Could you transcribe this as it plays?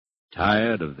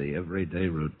Tired of the everyday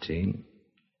routine?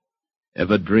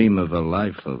 Ever dream of a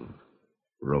life of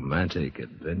romantic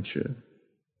adventure?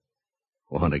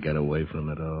 Want to get away from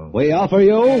it all? We offer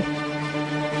you...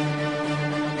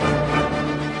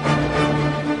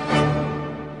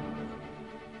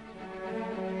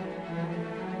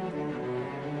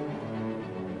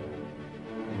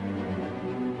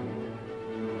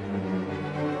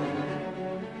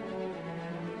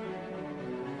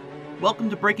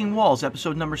 Welcome to Breaking Walls,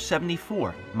 episode number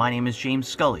 74. My name is James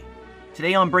Scully.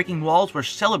 Today on Breaking Walls, we're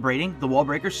celebrating the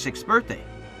Wallbreakers' 6th birthday.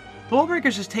 The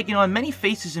Wallbreakers has taken on many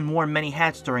faces and worn many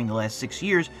hats during the last 6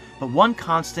 years, but one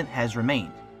constant has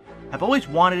remained. I've always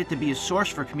wanted it to be a source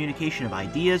for communication of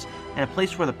ideas and a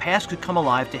place where the past could come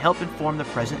alive to help inform the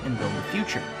present and build the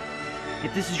future.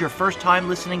 If this is your first time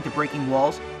listening to Breaking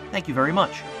Walls, thank you very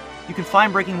much. You can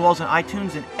find Breaking Walls on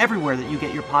iTunes and everywhere that you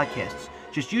get your podcasts.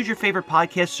 Just use your favorite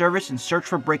podcast service and search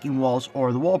for Breaking Walls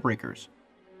or The Wallbreakers.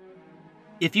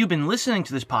 If you've been listening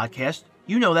to this podcast,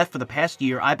 you know that for the past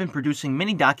year I've been producing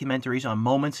mini documentaries on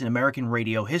moments in American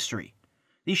radio history.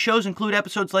 These shows include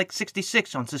episodes like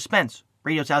 66 on Suspense,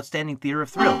 radio's outstanding theater of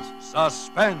thrills.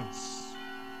 Suspense!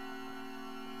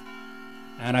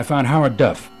 And I found Howard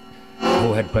Duff,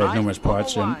 who had played numerous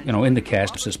parts in the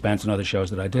cast of Suspense and other shows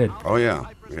that I did. Oh, yeah.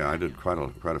 Yeah, I did quite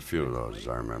a few of those, as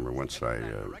I remember, once I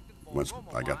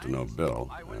got to know Bill,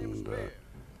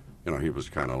 and he was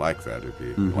kind of like that. If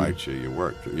he liked you, you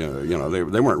worked.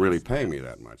 They weren't really paying me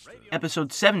that much.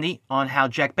 Episode 70 on how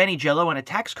Jack Benny, Jello, and a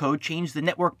tax code changed the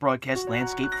network broadcast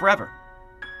landscape forever.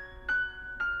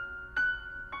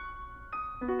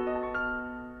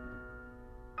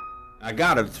 I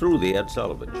got it through the Ed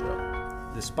Sullivan Show.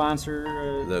 The sponsor?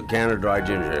 The Canada Dry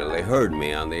Ginger Ale. They heard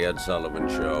me on the Ed Sullivan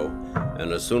Show,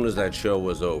 and as soon as that show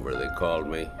was over, they called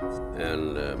me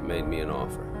and made me an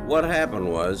offer. What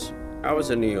happened was, I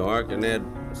was in New York, and Ed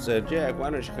said, Jack, why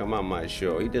don't you come on my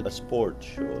show? He did a sports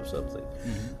show or something.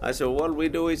 Mm-hmm. I said, what'll we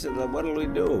do? He said, what'll we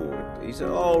do? He said,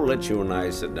 let you and I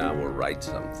sit down, we'll write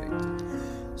something.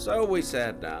 So we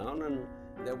sat down, and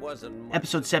there wasn't much.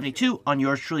 Episode 72 on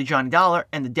yours truly, Johnny Dollar,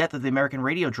 and the death of the American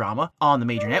radio drama on the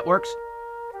major networks.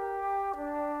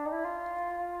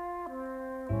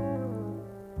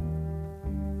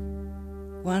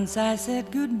 Once I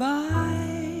said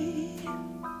goodbye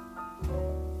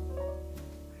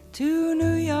to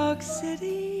New York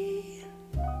City.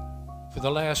 For the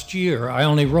last year, I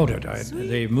only wrote it.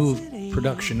 They moved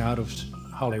production out of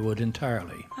Hollywood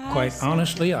entirely. Quite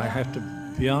honestly, I have to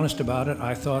be honest about it,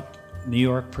 I thought New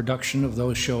York production of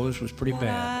those shows was pretty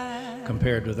bad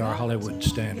compared with our Hollywood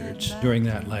standards during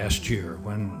that last year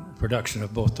when production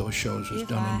of both those shows was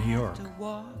done in New York.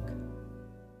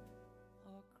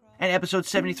 And episode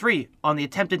 73 on the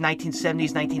attempted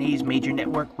 1970s, 1980s major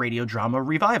network radio drama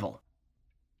revival.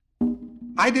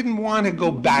 I didn't want to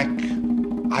go back.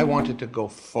 I wanted to go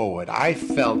forward. I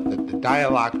felt that the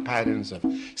dialogue patterns of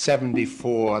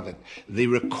 74, that the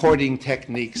recording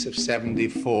techniques of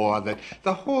 74, that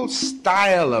the whole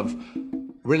style of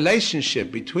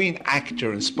relationship between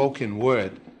actor and spoken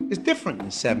word is different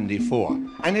in 74,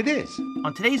 and it is.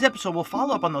 On today's episode, we'll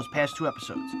follow up on those past two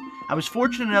episodes. I was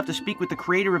fortunate enough to speak with the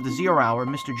creator of the Zero Hour,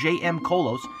 Mr. J.M.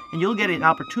 Kholos, and you'll get an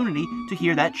opportunity to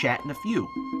hear that chat in a few.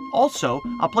 Also,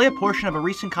 I'll play a portion of a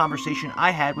recent conversation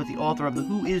I had with the author of the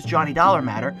Who Is Johnny Dollar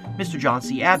matter, Mr. John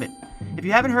C. Abbott. If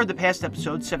you haven't heard the past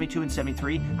episodes, 72 and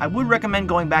 73, I would recommend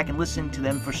going back and listening to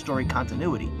them for story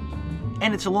continuity.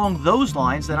 And it's along those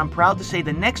lines that I'm proud to say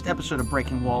the next episode of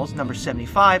Breaking Walls, number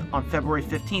 75, on February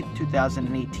 15th,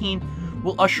 2018,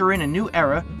 will usher in a new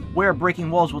era where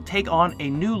Breaking Walls will take on a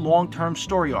new long-term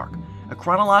story arc, a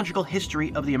chronological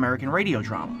history of the American radio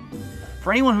drama.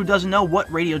 For anyone who doesn't know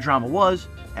what radio drama was,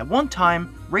 at one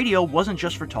time, radio wasn't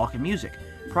just for talk and music.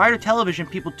 Prior to television,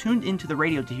 people tuned into the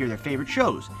radio to hear their favorite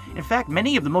shows. In fact,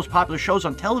 many of the most popular shows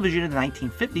on television in the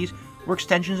 1950s were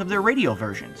extensions of their radio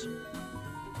versions.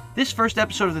 This first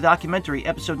episode of the documentary,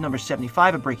 episode number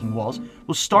 75 of Breaking Walls,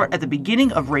 will start at the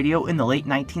beginning of radio in the late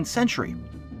 19th century.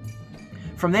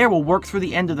 From there, we'll work through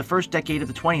the end of the first decade of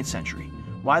the 20th century.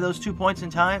 Why those 2 points in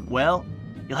time? Well,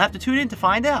 you'll have to tune in to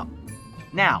find out.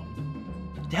 Now,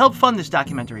 to help fund this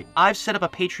documentary, I've set up a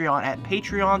Patreon at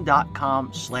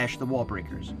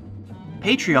patreon.com/thewallbreakers.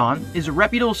 Patreon is a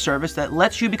reputable service that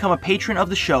lets you become a patron of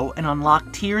the show and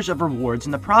unlock tiers of rewards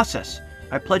in the process.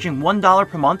 By pledging $1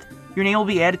 per month, your name will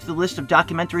be added to the list of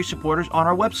documentary supporters on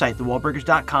our website,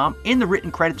 thewallbreakers.com, in the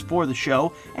written credits for the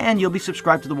show, and you'll be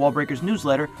subscribed to the Wallbreakers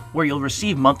newsletter, where you'll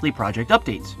receive monthly project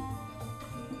updates.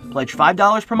 Pledge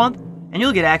 $5 per month, and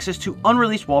you'll get access to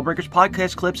unreleased Wallbreakers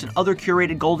podcast clips and other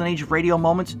curated Golden Age of radio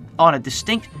moments on a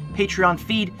distinct Patreon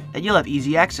feed that you'll have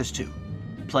easy access to.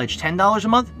 Pledge $10 a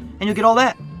month, and you'll get all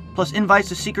that, plus invites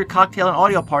to secret cocktail and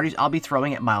audio parties I'll be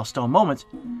throwing at Milestone Moments.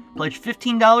 Pledge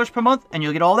 $15 per month, and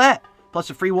you'll get all that, plus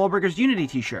a free Wahlburgers Unity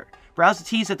t-shirt. Browse the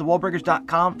tees at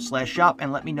thewahlburgers.com/shop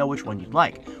and let me know which one you'd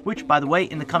like, which, by the way,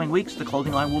 in the coming weeks, the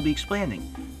clothing line will be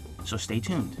expanding. So stay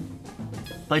tuned.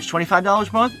 Pledge $25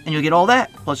 per month, and you'll get all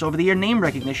that, plus over-the-air name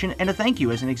recognition and a thank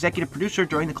you as an executive producer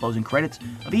during the closing credits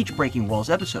of each Breaking Walls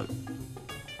episode.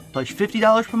 Pledge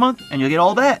 $50 per month, and you'll get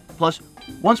all that, plus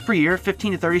once per year,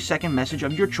 15 to 30-second message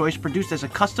of your choice produced as a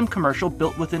custom commercial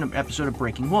built within an episode of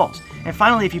Breaking Walls. And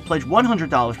finally, if you pledge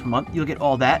 $100 per month, you'll get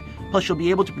all that, plus you'll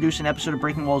be able to produce an episode of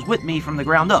Breaking Walls with me from the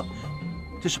ground up.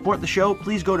 To support the show,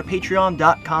 please go to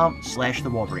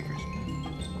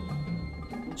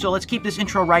patreon.com/thewallbreakers. So let's keep this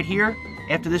intro right here.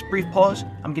 After this brief pause,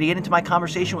 I'm going to get into my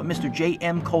conversation with Mr.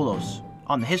 J.M. Kholos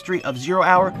on the history of Zero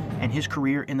Hour and his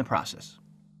career in the process.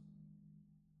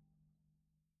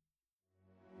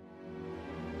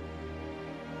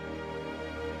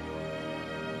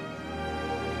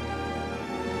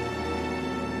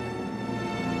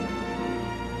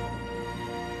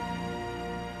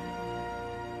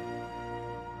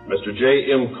 Mr.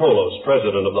 J.M. Kholos,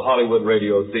 president of the Hollywood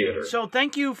Radio Theater. So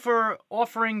thank you for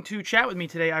offering to chat with me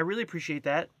today. I really appreciate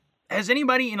that. Has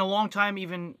anybody in a long time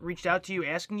even reached out to you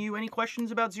asking you any questions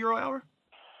about Zero Hour?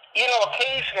 You know,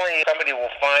 occasionally somebody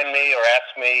will find me or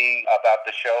ask me about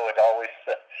the show. It always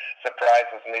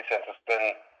surprises me since it's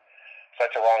been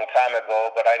such a long time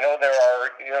ago. But I know there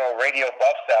are, radio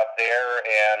buffs out there,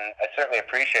 and I certainly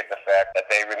appreciate the fact that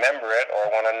they remember it or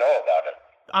want to know about it.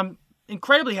 I'm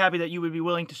incredibly happy that you would be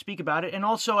willing to speak about it. And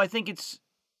also, I think it's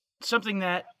something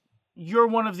that you're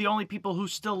one of the only people who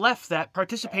still left that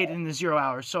participated in the Zero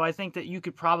Hour. So I think that you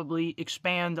could probably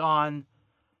expand on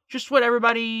just what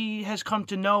everybody has come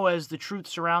to know as the truth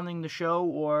surrounding the show,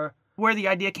 or where the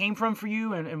idea came from for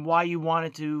you, and why you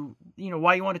wanted to,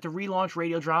 relaunch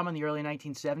radio drama in the early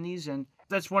 1970s. And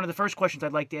that's one of the first questions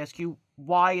I'd like to ask you.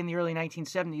 Why in the early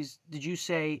 1970s did you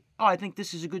say, I think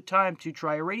this is a good time to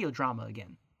try a radio drama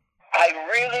again? I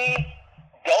really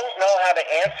don't know how to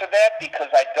answer that, because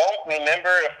I don't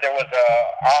remember if there was a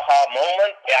aha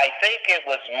moment. I think it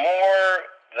was more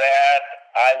that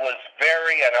I was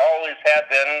and always have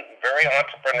been, very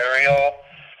entrepreneurial.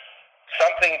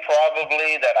 Something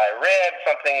probably that I read,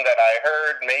 something that I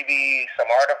heard, maybe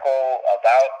some article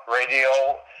about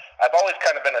radio. I've always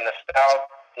kind of been into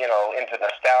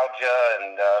nostalgia,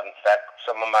 and in fact,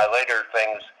 some of my later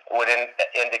things would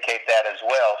indicate that as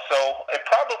well. So it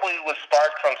probably was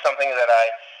sparked from something that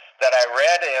I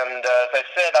read, and as I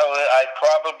said, I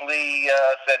probably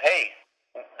said, hey,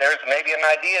 there's maybe an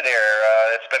idea there.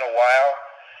 It's been a while.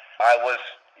 I was,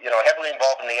 heavily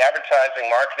involved in the advertising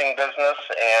marketing business,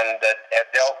 and had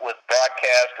dealt with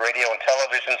broadcast, radio, and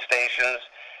television stations,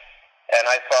 and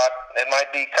I thought it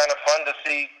might be kind of fun to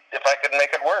see if I could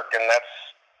make it work, and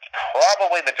that's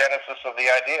probably the genesis of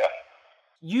the idea.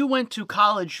 You went to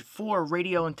college for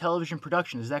radio and television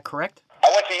production, is that correct? I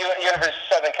went to University of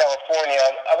Southern California.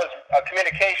 I was a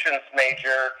communications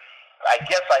major. I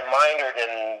guess I minored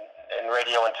in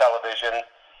radio and television.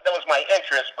 That was my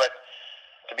interest, but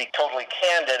to be totally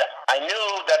candid, I knew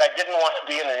that I didn't want to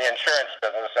be in the insurance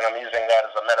business, and I'm using that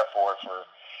as a metaphor for,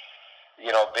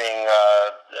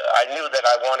 I knew that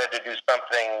I wanted to do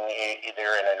something either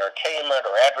in entertainment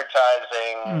or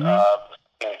advertising,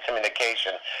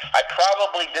 communication. I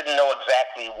probably didn't know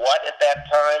exactly what at that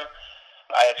time.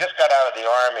 I had just got out of the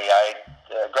Army. I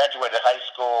graduated high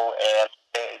school, and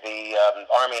the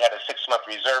Army had a 6-month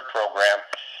reserve program,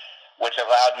 which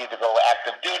allowed you to go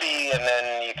active duty, and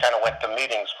then you kind of went to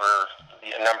meetings for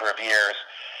a number of years.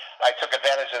 I took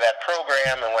advantage of that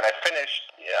program, and when I finished,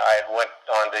 I went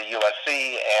on to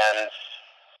USC, and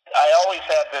I always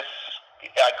had this.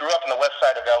 I grew up on the west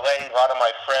side of LA. A lot of my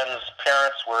friends'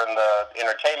 parents were in the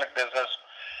entertainment business.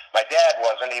 My dad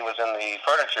wasn't. He was in the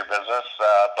furniture business,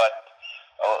 but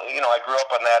I grew up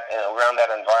on that, around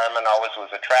that environment. I always was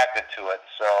attracted to it.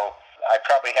 So I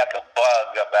probably had the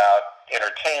bug about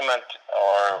entertainment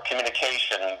or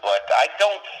communication, but I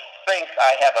don't think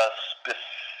I have a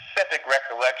specific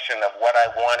recollection of what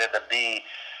I wanted to be,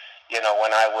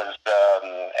 when I was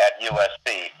at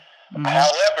USC.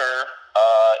 However,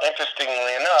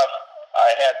 interestingly enough,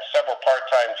 I had several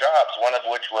part-time jobs, one of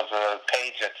which was a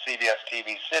page at CBS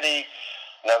TV City.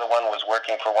 Another one was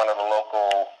working for one of the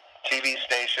local TV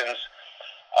stations.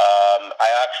 I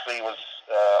actually was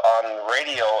on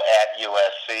radio at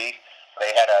USC.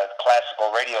 They had a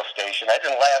classical radio station. I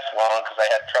didn't last long because I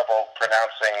had trouble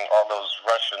pronouncing all those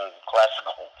Russian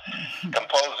classical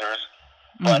composers.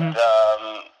 But,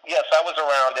 yes, I was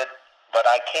around it. but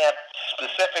I can't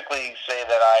specifically say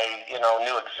that I,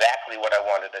 knew exactly what I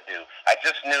wanted to do. I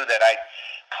just knew that I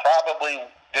probably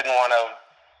didn't want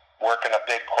to work in a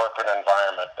big corporate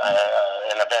environment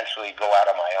and eventually go out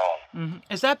on my own. Mm-hmm.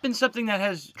 Has that been something that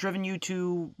has driven you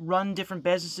to run different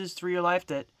businesses through your life,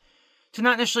 that to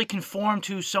not necessarily conform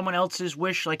to someone else's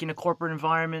wish, like in a corporate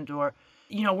environment or,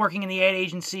 working in the ad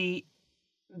agency,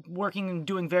 working and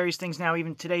doing various things now,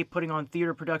 even today, putting on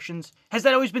theater productions? Has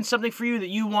that always been something for you, that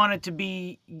you wanted to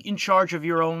be in charge of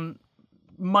your own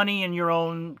money and your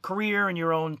own career and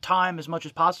your own time as much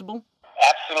as possible?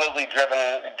 Absolutely driven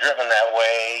that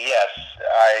way, yes.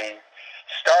 I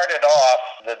started off,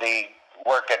 the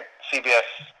work at CBS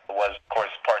was, of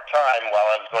course, part-time while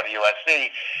I was going to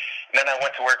USC. And then I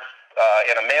went to work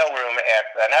in a mailroom at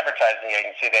an advertising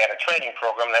agency. They had a training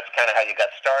program. That's kind of how you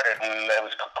got started. And it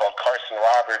was called Carson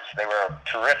Roberts. They were a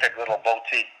terrific little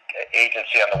boutique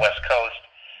agency on the West Coast.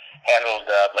 Handled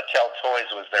Mattel Toys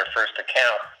was their first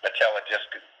account. Mattel had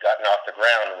just gotten off the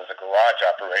ground. It was a garage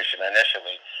operation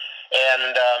initially.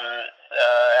 And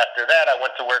after that, I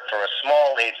went to work for a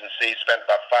small agency, spent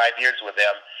about 5 years with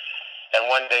them,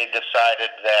 and one day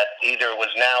decided that either it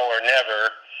was now or never.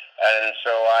 And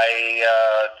so I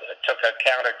took a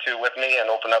account or two with me and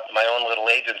opened up my own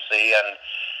little agency, and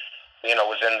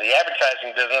was in the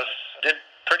advertising business. Did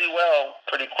pretty well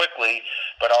pretty quickly,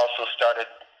 but also started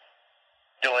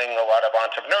doing a lot of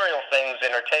entrepreneurial things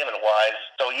entertainment-wise.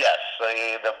 So yes,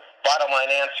 the bottom line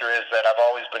answer is that I've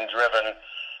always been driven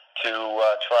to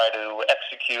try to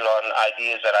execute on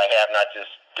ideas that I have, not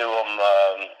just do them.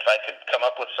 If I could come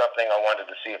up with something, I wanted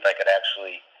to see if I could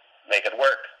actually make it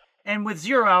work. And with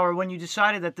Zero Hour, when you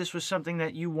decided that this was something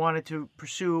that you wanted to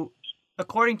pursue,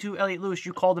 according to Elliot Lewis,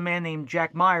 you called a man named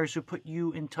Jack Myers who put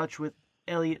you in touch with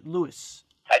Elliot Lewis.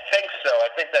 I think so. I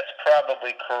think that's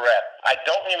probably correct. I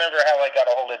don't remember how I got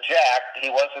a hold of Jack. He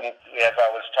wasn't, as I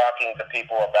was talking to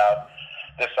people about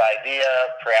this idea,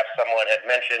 perhaps someone had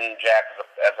mentioned Jack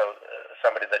as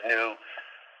somebody that knew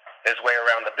his way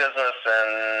around the business,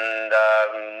 and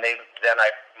then I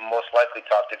most likely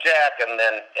talked to Jack, and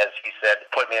then, as he said,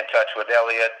 put me in touch with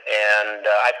Elliot, and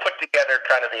I put together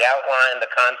kind of the outline, the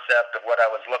concept of what I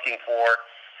was looking for.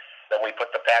 Then we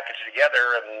put the package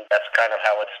together, and that's kind of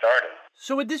how it started.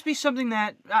 So would this be something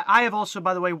that, I have also,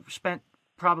 by the way, spent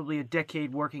probably a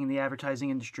decade working in the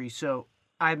advertising industry, so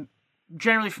I'm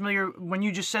generally familiar. When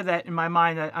you just said that, in my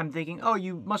mind, I'm thinking, oh,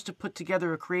 you must have put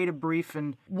together a creative brief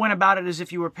and went about it as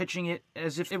if you were pitching it,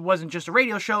 as if it wasn't just a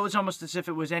radio show. It was almost as if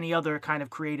it was any other kind of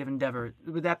creative endeavor.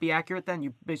 Would that be accurate then?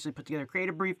 You basically put together a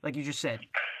creative brief, like you just said.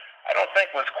 I don't think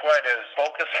it was quite as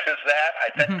focused as that. I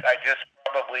think I just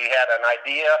probably had an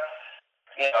idea.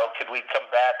 Could we come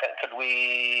back and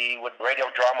would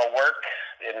radio drama work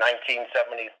in 1973,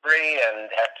 and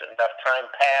had enough time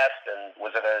passed, and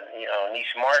was it a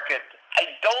niche market? I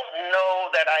don't know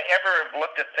that I ever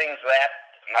looked at things that,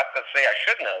 not to say I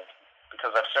shouldn't have, because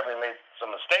I've certainly made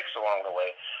some mistakes along the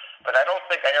way, but I don't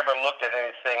think I ever looked at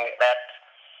anything that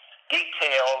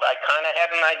detailed. I kind of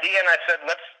had an idea, and I said,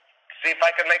 let's see if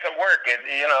I can make it work. It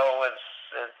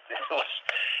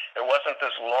wasn't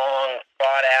this long,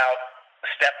 thought-out,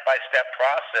 step-by-step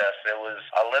process. It was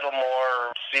a little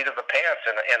more seat of the pants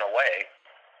in a way.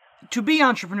 To be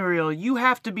entrepreneurial, you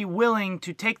have to be willing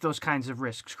to take those kinds of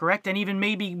risks, correct? And even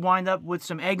maybe wind up with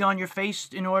some egg on your face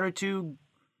in order to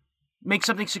make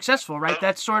something successful, right?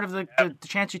 That's sort of the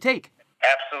chance you take.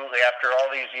 Absolutely. After all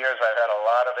these years, I've had a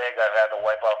lot of egg I've had to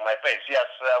wipe off my face. Yes,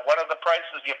 one of the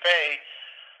prices you pay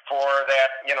for that,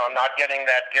 I'm not getting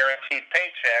that guaranteed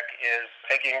paycheck, is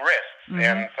taking risks. Mm-hmm.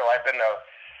 And so I've been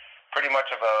pretty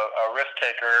much of a risk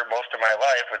taker most of my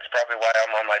life. It's probably why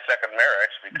I'm on my second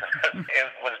marriage, because it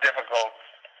was difficult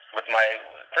with my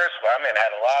first one. I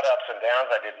had a lot of ups and downs.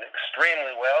 I did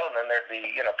extremely well, and then there'd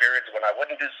be periods when I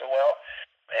wouldn't do so well,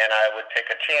 and I would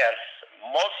take a chance.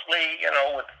 Mostly,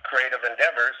 with creative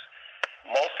endeavors.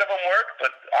 Most of them worked,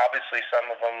 but obviously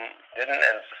some of them didn't,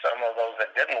 and some of those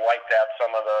that didn't wiped out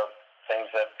some of the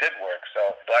things that did work.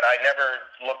 So, but I never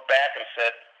looked back and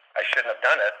said I shouldn't have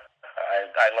done it.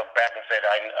 I look back and said,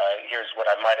 here's what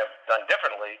I might have done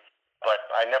differently, but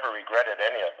I never regretted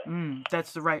any of them.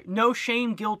 That's the right. No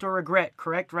shame, guilt, or regret,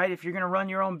 correct? Right? If you're going to run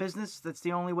your own business, that's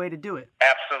the only way to do it.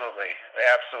 Absolutely.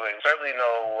 Certainly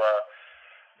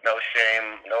no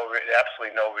shame,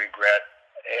 absolutely no regret.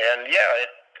 And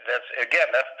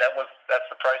that's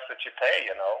the price that you pay,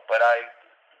 But I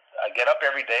get up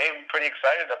every day pretty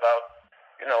excited about,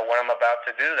 what I'm about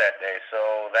to do that day.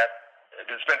 So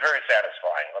it's been very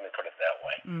satisfying, let me put it that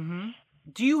way. Mm-hmm.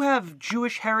 Do you have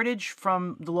Jewish heritage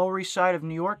from the Lower East Side of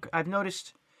New York? I've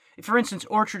noticed, for instance,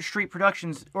 Orchard Street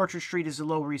Productions, Orchard Street is the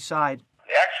Lower East Side.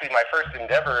 actually my first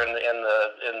endeavor in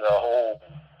the whole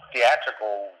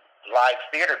theatrical live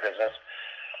theater business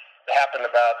happened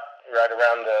about right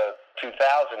around the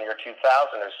year 2000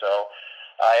 or so.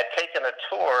 I had taken a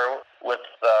tour with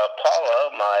Paula,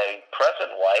 my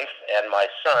present wife, and my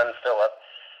son, Philip.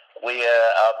 We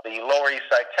the Lower East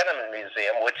Side Tenement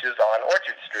Museum, which is on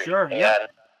Orchard Street. Sure, yeah. And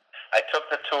I took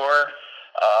the tour.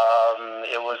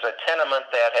 It was a tenement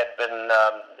that had been,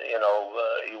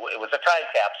 it was a time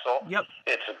capsule. Yep.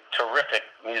 It's a terrific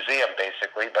museum,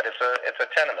 basically, but it's a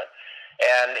tenement.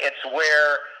 And it's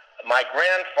where my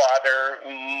grandfather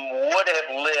would have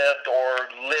lived or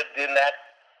lived in that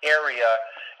area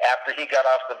after he got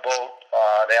off the boat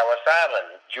on Ellis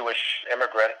Island, Jewish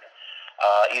immigrant,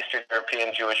 Eastern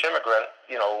European Jewish immigrant,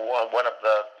 one of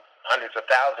the hundreds of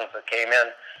thousands that came in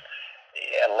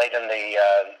late in the,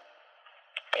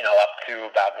 up to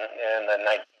about in the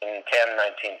 1910,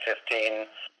 1915,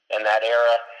 in that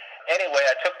era. Anyway,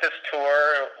 I took this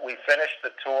tour. We finished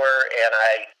the tour, and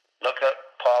I looked at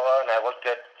Paula, and I looked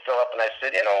at Philip, and I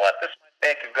said, you know what, this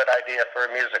might make a good idea for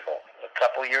a musical. A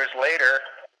couple years later,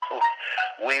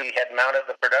 we had mounted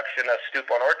the production of Stoop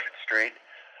on Orchard Street,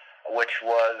 which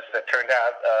was, it turned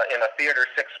out, in a theater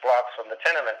 6 blocks from the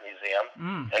Tenement Museum.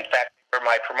 In fact, they were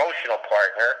my promotional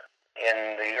partner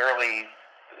in the early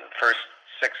first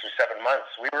 6 or 7 months.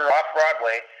 We were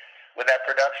off-Broadway with that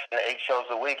production 8 shows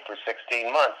a week for 16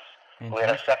 months. We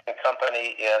had a second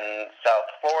company in South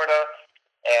Florida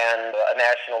and a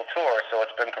national tour, so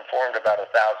it's been performed about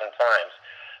 1,000 times.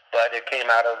 But it came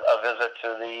out of a visit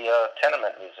to the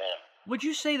Tenement Museum. Would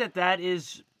you say that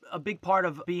is a big part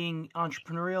of being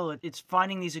entrepreneurial? It's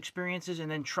finding these experiences and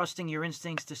then trusting your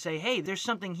instincts to say, hey, there's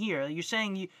something here. You're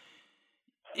saying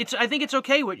I think it's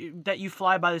okay that you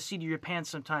fly by the seat of your pants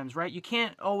sometimes, right? You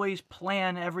can't always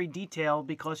plan every detail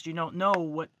because you don't know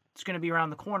what's going to be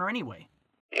around the corner anyway.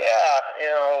 Yeah,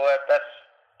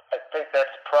 I think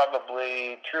that's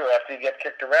probably true. After you get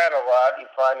kicked around a lot, you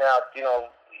find out,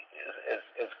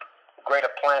 as great a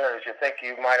planner as you think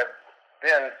you might have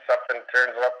been, something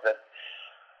turns up that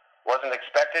wasn't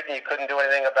expected and you couldn't do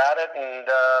anything about it. And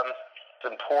it's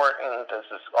important, this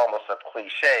is almost a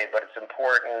cliche, but it's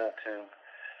important to,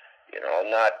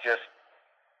 not just,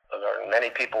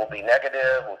 many people will be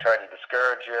negative, will try to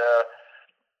discourage you.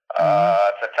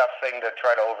 It's a tough thing to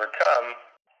try to overcome.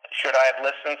 Should I have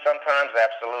listened sometimes?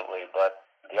 Absolutely. But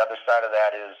the other side of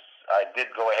that is I did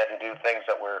go ahead and do things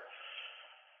that were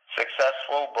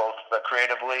successful, both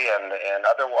creatively and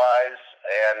otherwise.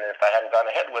 And if I hadn't gone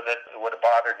ahead with it, it would have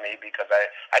bothered me because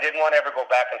I didn't want to ever go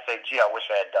back and say, gee, I wish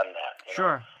I had done that.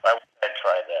 Sure. I wish I had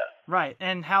tried that. Right.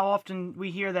 And how often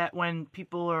we hear that when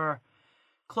people are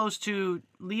close to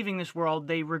leaving this world,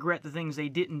 they regret the things they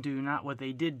didn't do, not what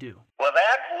they did do. Well,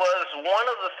 that was one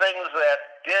of the things that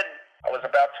I was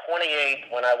about 28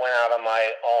 when I went out on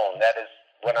my own. That is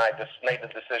when I just made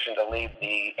the decision to leave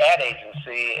the ad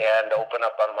agency and open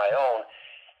up on my own.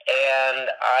 And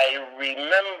I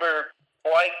remember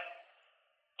quite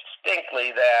distinctly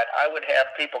that I would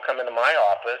have people come into my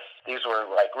office. These were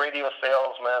like radio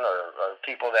salesmen or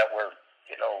people that were,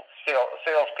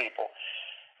 salespeople.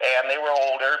 And they were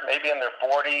older, maybe in their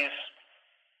 40s.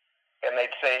 And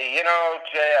they'd say,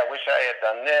 Jay, I wish I had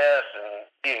done this. And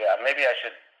yeah, maybe I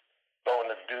should go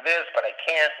and do this, but I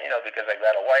can't, because I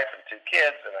got a wife and 2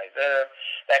 kids, and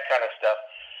that kind of stuff.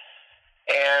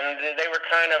 And they were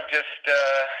kind of just,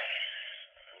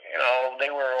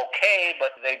 they were okay,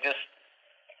 but they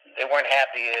weren't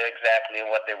happy exactly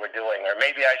in what they were doing. Or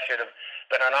maybe I should have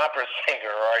been an opera singer,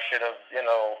 or I should have,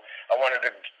 I wanted to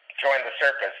join the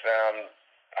circus.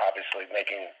 Obviously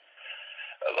making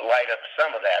light of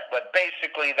some of that. But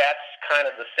basically that's kind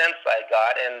of the sense I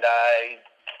got, and I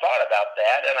thought about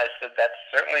that, and I said, that's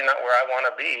certainly not where I want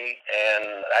to be,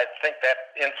 and I think that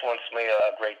influenced me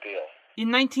a great deal. In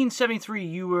 1973,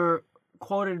 you were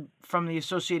quoted from the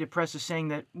Associated Press as saying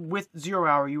that with Zero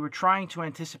Hour, you were trying to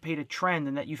anticipate a trend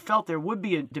and that you felt there would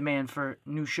be a demand for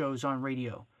new shows on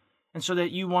radio, and so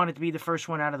that you wanted to be the first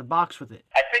one out of the box with it.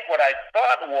 I think what I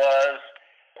thought was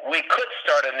we could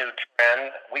start a new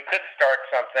trend, we could start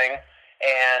something,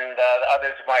 and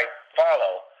others might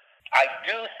follow. I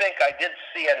do think I did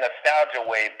see a nostalgia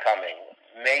wave coming.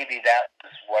 Maybe that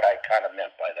was what I kind of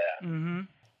meant by that. Mm-hmm.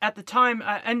 At the time,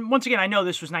 and once again, I know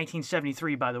this was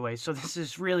 1973, by the way, so this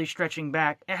is really stretching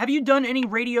back. Have you done any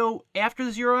radio after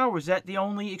the Zero Hour? Was that the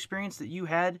only experience that you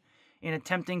had in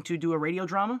attempting to do a radio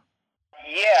drama?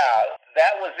 Yeah,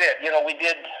 that was it. We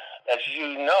did, as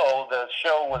you know, the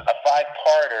show was a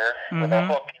 5-parter with a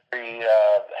hook every,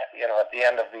 at the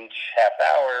end of each half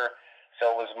hour. So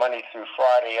it was Monday through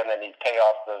Friday, and then he'd pay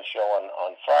off the show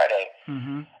on Friday.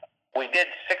 Mm-hmm. we did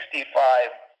 65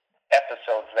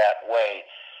 episodes that way.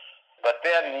 But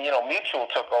then, Mutual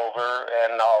took over,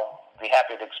 and I'll be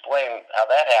happy to explain how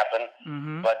that happened.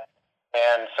 Mm-hmm.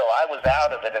 And so I was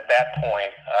out of it at that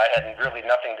point. I had really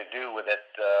nothing to do with it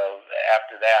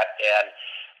after that, and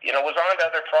was on to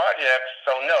other projects.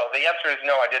 So no, the answer is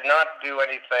no. I did not do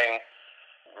anything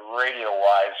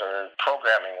radio-wise or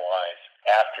programming-wise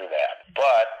after that.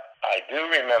 But I do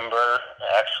remember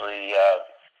actually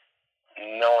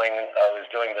knowing I was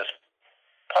doing this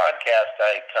podcast.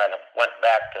 I kind of went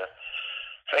back to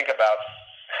think about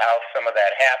how some of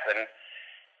that happened.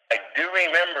 I do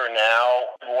remember now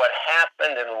what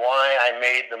happened and why I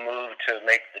made the move to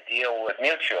make the deal with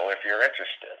Mutual, if you're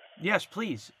interested. Yes,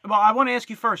 please. Well, I want to ask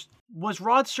you first, was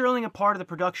Rod Serling a part of the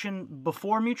production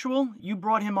before Mutual? You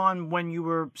brought him on when you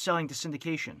were selling to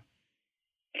syndication.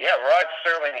 Yeah, Rod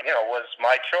Serling, was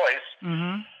my choice.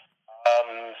 Mm-hmm.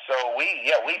 So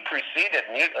we preceded.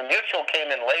 Mutual came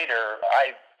in later.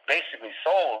 I basically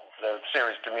sold the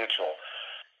series to Mutual.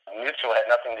 Mutual had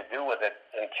nothing to do with it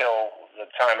until the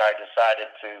time I decided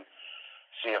to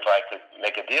see if I could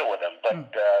make a deal with them. But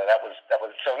that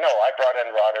was so. No, I brought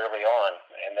in Rod early on,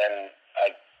 and then I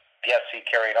guess he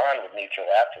carried on with Mutual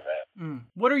after that.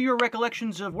 What are your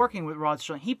recollections of working with Rod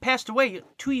Serling? He passed away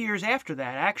 2 years after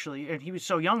that, actually, and he was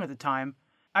so young at the time.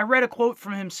 I read a quote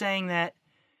from him saying that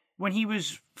when he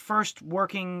was first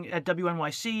working at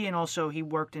WNYC, and also he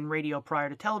worked in radio prior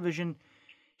to television,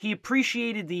 he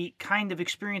appreciated the kind of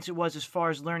experience it was as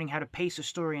far as learning how to pace a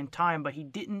story in time, but he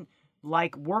didn't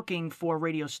like working for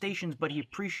radio stations, but he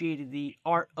appreciated the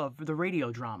art of the radio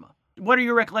drama. What are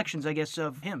your recollections, I guess,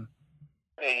 of him?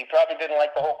 He probably didn't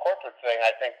like the whole corporate thing.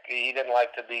 I think he didn't like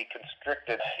to be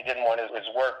constricted. He didn't want his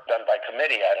work done by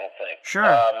committee, I don't think. Sure.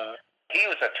 He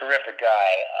was a terrific guy.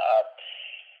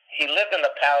 He lived in the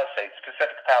Palisades,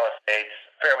 Pacific Palisades,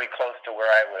 fairly close to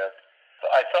where I lived.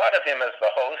 I thought of him as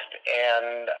the host,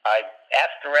 and I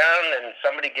asked around, and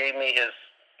somebody gave me his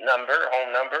home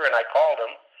number, and I called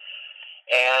him.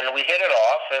 And we hit it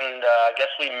off, and I guess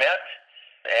we met,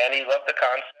 and he loved the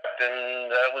concept,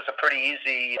 and it was a pretty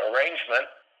easy arrangement.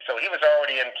 So he was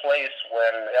already in place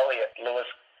when Elliot Lewis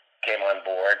came on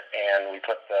board, and we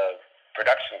put the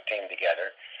production team together.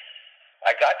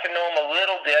 I got to know him a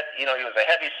little bit. He was a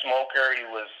heavy smoker. He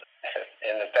was...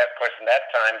 And of course, in that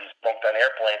time, he smoked on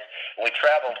airplanes. And we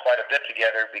traveled quite a bit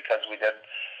together because we did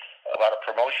a lot of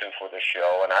promotion for the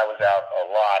show, and I was out a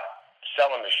lot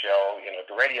selling the show,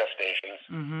 the radio stations.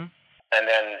 Mm-hmm. And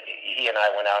then he and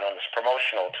I went out on this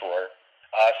promotional tour.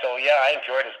 So I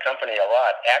enjoyed his company a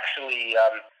lot. Actually,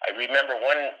 I remember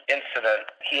one incident.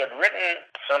 He had written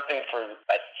something for,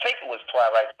 I think it was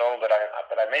Twilight Zone, but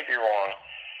I may be wrong,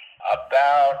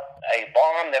 about a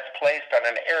bomb that's placed on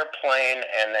an airplane,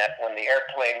 and that when the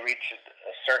airplane reaches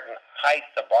a certain height,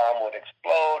 the bomb would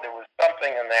explode. It was something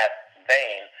in that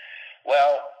vein.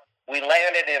 Well, we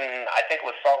landed in, I think it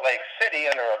was Salt Lake City,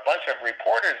 and there were a bunch of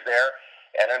reporters there,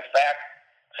 and in fact,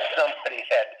 somebody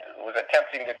was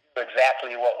attempting to do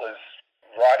exactly what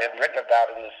Rod had written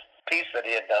about in this piece that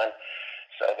he had done,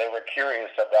 so they were curious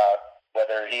about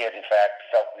whether he had in fact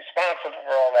felt responsible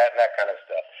for all that and that kind of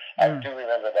stuff. I do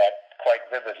remember that quite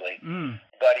vividly.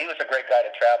 But he was a great guy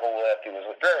to travel with. He was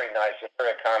very nice and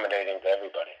very accommodating to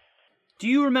everybody.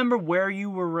 Do you remember where you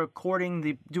were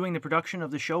doing the production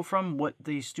of the show from, what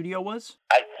the studio was?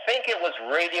 I think it was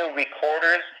Radio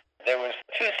Recorders. There was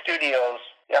 2 studios.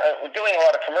 We're doing a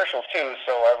lot of commercials too,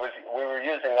 so we were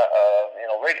using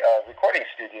recording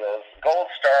studios. Gold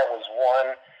Star was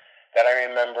one that I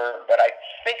remember, but I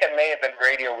think it may have been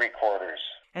Radio Recorders.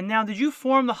 And now, did you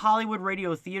form the Hollywood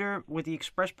Radio Theater with the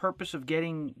express purpose of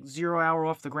getting Zero Hour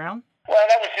off the ground? Well,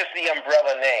 that was just the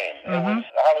umbrella name. Mm-hmm. It was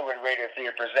Hollywood Radio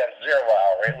Theater presents 0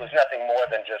 Hour. It was nothing more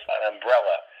than just an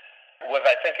umbrella. Was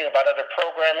I thinking about other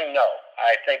programming? No.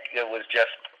 I think it was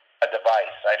just a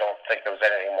device. I don't think there was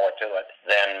anything more to it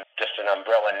than just an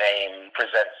umbrella name,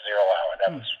 presents 0 Hour.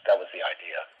 That was the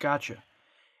idea. Gotcha.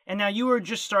 And now you were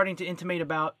just starting to intimate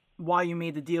about why you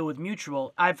made the deal with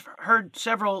Mutual. I've heard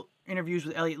several interviews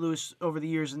with Elliot Lewis over the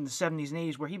years in the 70s and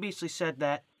 80s where he basically said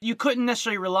that you couldn't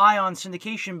necessarily rely on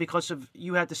syndication because of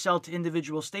you had to sell to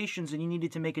individual stations and you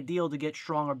needed to make a deal to get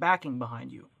stronger backing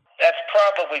behind you. That's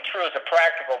probably true as a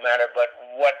practical matter, but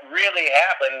what really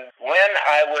happened when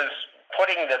I was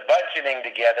putting the budgeting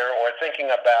together or thinking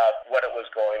about what it was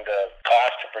going to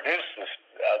cost to produce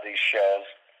these shows,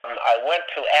 I went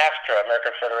to AFTRA,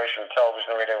 American Federation of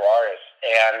Television and Radio Artists,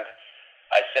 and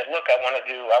I said, look, I want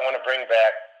to bring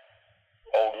back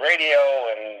old radio,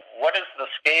 and what is the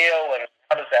scale, and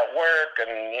how does that work,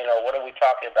 and, what are we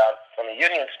talking about from a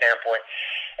union standpoint?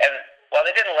 And, Well,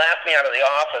 they didn't laugh me out of the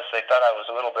office. They thought I was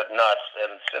a little bit nuts,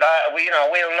 and said, we don't know,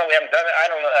 we haven't done it. I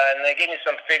don't know." And they gave me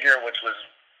some figure, which was,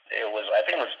 I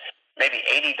think it was maybe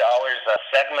 $80 a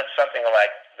segment, something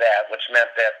like that, which meant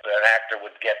that an actor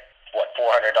would get $400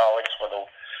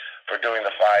 for doing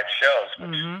the 5 shows,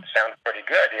 which sounded pretty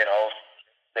good,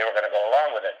 They were going to go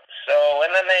along with it. So,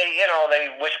 and then they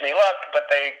wished me luck, but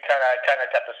they kind of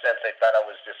got the sense they thought I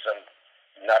was just some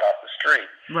nut off the street.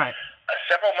 Right.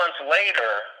 Several months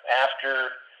later,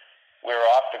 after we were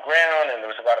off the ground and there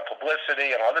was a lot of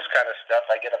publicity and all this kind of stuff,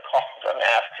 I get a call from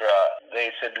AFTRA.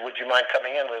 They said, "Would you mind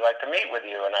coming in? We'd like to meet with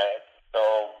you." And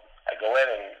so I go in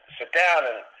and sit down,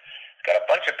 and it's got a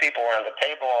bunch of people around the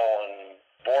table and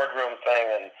boardroom thing,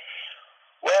 and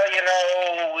well,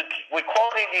 we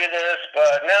quoted you this,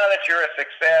 but now that you're a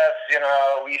success,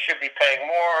 you should be paying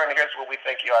more, and here's what we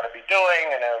think you ought to be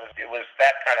doing. And it was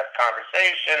that kind of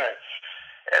conversation,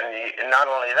 and not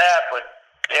only that, but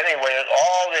anyway,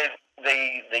 all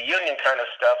the union kind of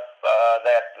stuff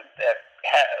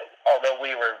although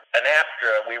we were an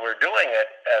AFTRA, we were doing it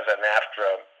as an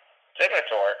AFTRA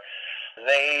signator.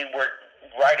 They were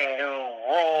writing new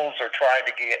rules or trying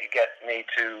to get me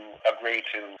to agree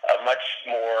to a much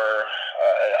more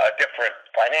a different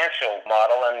financial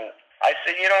model. And I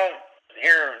said,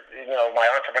 here, my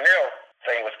entrepreneurial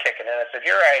thing was kicking in. I said,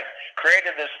 here, I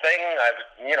created this thing. I've,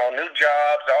 new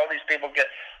jobs. All these people get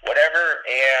whatever,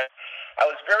 and I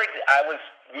was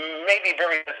maybe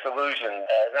very disillusioned.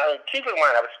 Now, keep in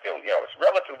mind, I was still, I was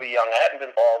relatively young. I hadn't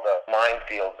been all the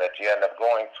minefield that you end up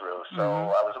going through, so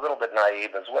I was a little bit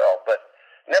naive as well. But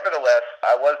nevertheless,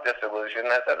 I was disillusioned.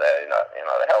 I said,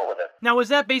 the hell with it. Now, was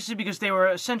that basically because they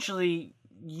were essentially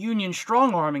union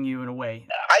strong-arming you in a way?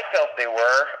 I felt they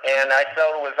were, and I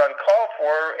felt it was uncalled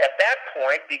for at that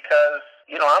point because,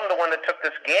 I'm the one that took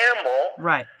this gamble.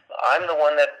 Right. I'm the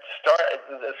one that started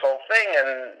this whole thing,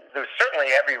 and there's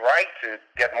certainly every right to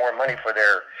get more money for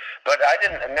but I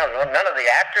didn't, none of the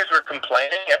actors were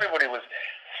complaining. Everybody was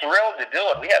thrilled to do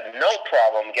it. We had no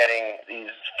problem getting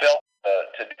these films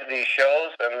to do these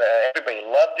shows, and everybody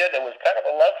loved it. It was kind of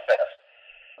a love fest.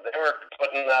 They were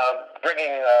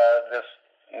bringing this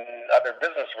other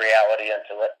business reality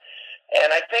into it. And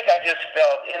I think I just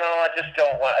felt, I just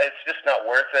don't want, it's just not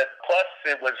worth it. Plus,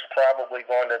 it was probably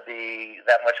going to be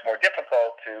that much more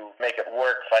difficult to make it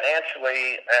work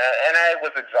financially. And I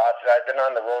was exhausted. I'd been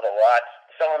on the road a lot,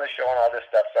 selling the show and all this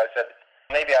stuff. So I said,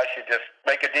 maybe I should just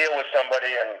make a deal with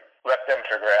somebody and let them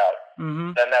figure out.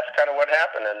 And that's kind of what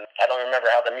happened. And I don't remember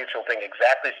how the mutual thing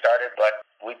exactly started, but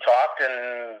we talked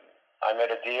and I made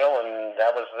a deal, and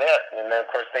that was it. And then, of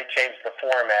course, they changed the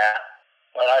format.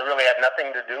 But I really had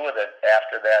nothing to do with it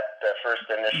after that first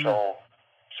initial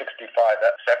 65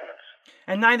 segments.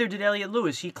 And neither did Elliot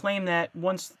Lewis. He claimed that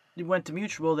once he went to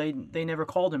Mutual, they never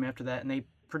called him after that, and they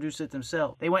produced it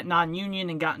themselves. They went non-union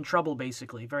and got in trouble,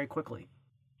 basically, very quickly.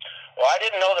 Well, I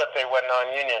didn't know that they went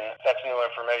non-union. That's new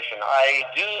information. I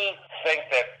do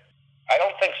think that, I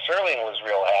don't think Serling was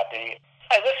real happy.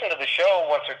 I listened to the show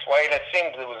once or twice, and it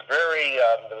seemed it was very,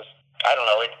 I don't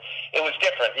know, it was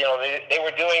different. They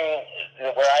were doing,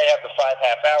 where I have the 5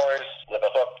 half hours with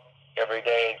a hook every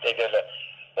day, they did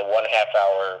the 1 half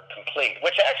hour complete,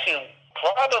 which actually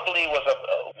probably was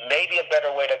maybe a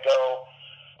better way to go,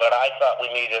 but I thought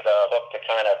we needed a hook to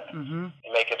kind of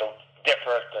make it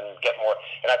different and get more,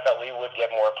 and I thought we would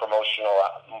get more promotion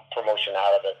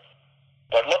out of it.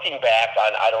 But looking back,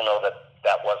 I don't know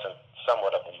that wasn't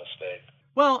somewhat of a mistake.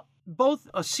 Well, both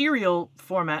a serial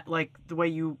format, like the way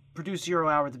you produced 0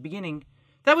 Hour at the beginning,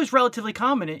 that was relatively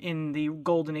common in the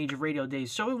golden age of radio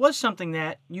days. So it was something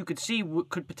that you could see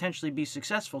could potentially be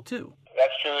successful, too.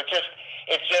 That's true. It's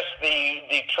just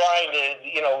the trying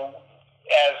to,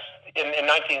 as in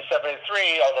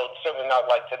 1973, although certainly not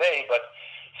like today, but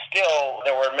still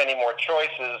there were many more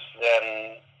choices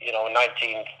than, in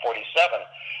 1947.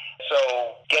 So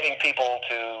getting people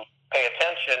to pay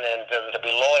attention and to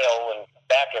be loyal and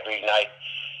back every night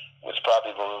was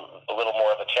probably a little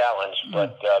more of a challenge.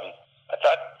 But I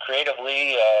thought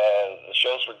creatively the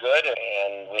shows were good,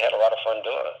 and we had a lot of fun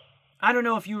doing it. I don't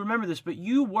know if you remember this, but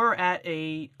you were at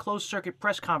a closed-circuit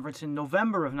press conference in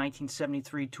November of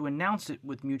 1973 to announce it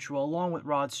with Mutual, along with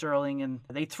Rod Serling, and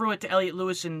they threw it to Elliot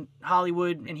Lewis in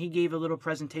Hollywood, and he gave a little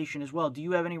presentation as well. Do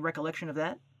you have any recollection of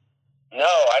that? No,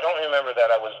 I don't remember that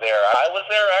I was there. I was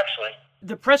there, actually.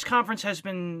 The press conference has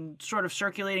been sort of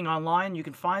circulating online. You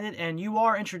can find it, and you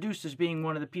are introduced as being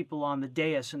one of the people on the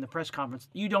dais in the press conference.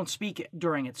 You don't speak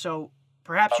during it, so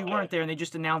perhaps you weren't there, and they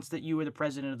just announced that you were the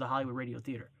president of the Hollywood Radio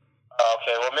Theater.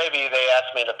 Okay, well, maybe they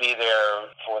asked me to be there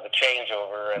for the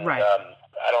changeover, and right.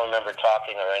 I don't remember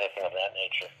talking or anything of that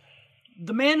nature.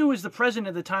 The man who was the president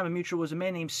at the time of Mutual was a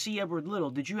man named C. Edward Little.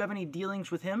 Did you have any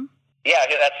dealings with him? Yeah,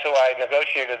 that's who I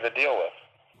negotiated the deal with.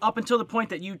 Up until the point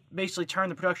that you basically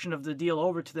turned the production of the deal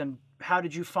over to them, how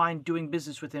did you find doing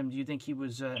business with him? Do you think he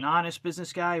was an honest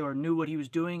business guy or knew what he was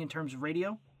doing in terms of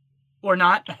radio? Or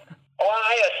not? Well,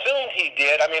 I assumed he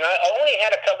did. I mean, I only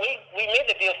had a couple. We made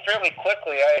the deal fairly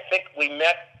quickly. I think we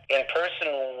met in person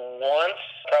once,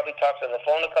 probably talked on the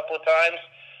phone a couple of times,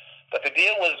 but the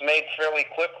deal was made fairly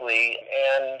quickly.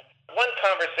 And one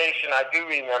conversation I do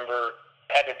remember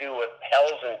had to do with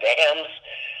hells and dams.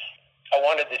 I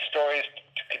wanted the stories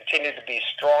to continue to be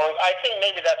strong. I think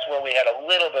maybe that's where we had a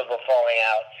little bit of a falling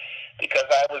out, because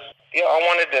I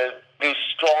wanted to do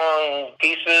strong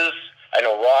pieces. I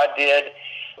know Rod did.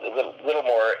 A little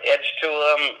more edge to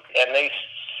them, and they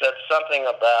said something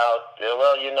about,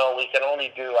 well, we can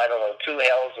only do, 2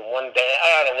 hells and 1 day.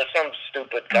 I don't know, some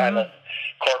stupid kind of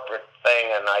corporate thing,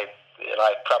 and I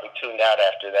probably tuned out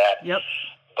after that. Yep.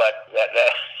 But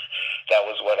that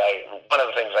was one of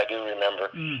the things I do remember.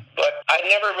 But I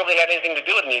never really had anything to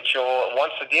do with Mutual.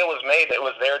 Once the deal was made, it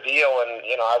was their deal,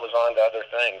 and I was on to other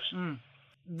things.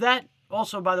 That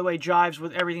also, by the way, jives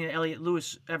with everything that Elliot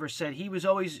Lewis ever said. He was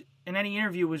always, in any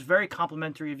interview, was very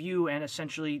complimentary of you and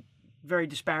essentially very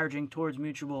disparaging towards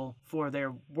Mutual for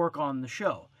their work on the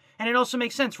show. And it also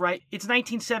makes sense, right? It's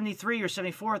 1973 or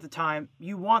 74 at the time.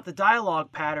 You want the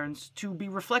dialogue patterns to be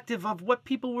reflective of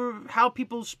how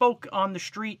people spoke on the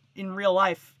street in real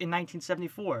life in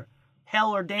 1974.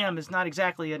 Hell or damn is not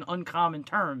exactly an uncommon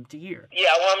term to hear.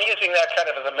 Yeah, well, I'm using that kind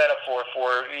of as a metaphor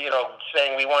for,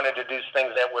 saying we wanted to do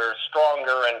things that were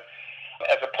stronger, and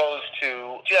as opposed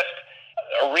to just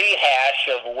a rehash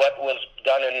of what was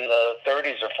done in the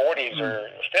 30s or 40s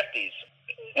or 50s.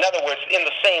 In other words, in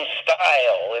the same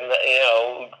style, in the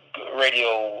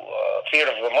radio,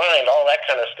 theater of the mind, all that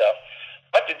kind of stuff,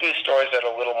 but to do stories that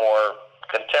are a little more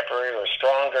contemporary or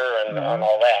stronger and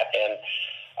all that. And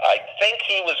I think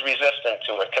he was resistant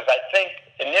to it, because I think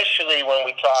initially when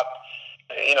we talked,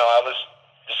 I was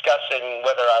discussing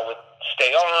whether I would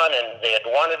stay on, and they had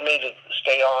wanted me to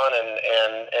stay on,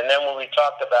 and then when we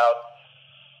talked about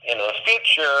the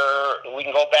future, we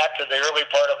can go back to the early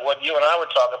part of what you and I were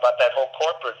talking about, that whole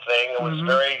corporate thing. It was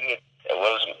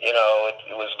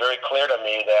it was very clear to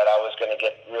me that I was going to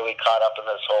get really caught up in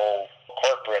this whole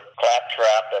corporate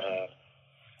claptrap, and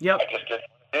I just didn't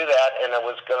do that, and I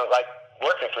was going to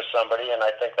working for somebody, and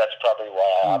I think that's probably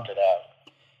why I opted out.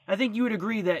 I think you would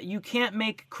agree that you can't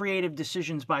make creative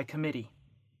decisions by committee.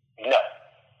 No,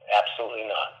 absolutely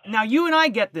not. Now, you and I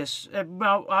get this.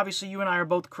 Well, obviously, you and I are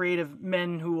both creative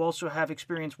men who also have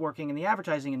experience working in the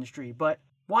advertising industry, but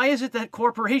why is it that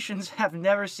corporations have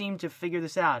never seemed to figure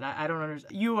this out? I don't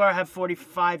understand. You have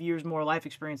 45 years more life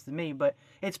experience than me, but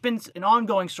it's been an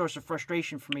ongoing source of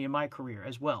frustration for me in my career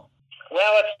as well.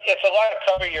 Well, it's a lot of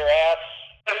cover your ass.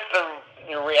 Just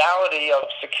the reality of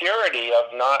security,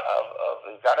 of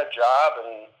you've got a job,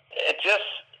 and it just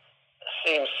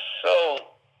seems so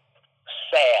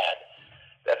sad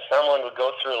that someone would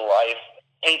go through life,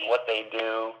 hate what they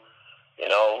do,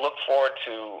 look forward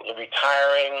to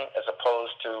retiring as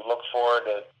opposed to look forward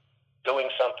to doing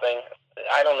something.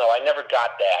 I don't know. I never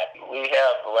got that.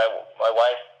 My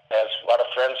wife has a lot of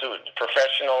friends who are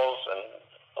professionals,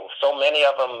 and so many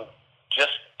of them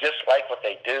just dislike what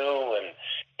they do, and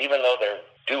even though they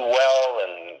do well,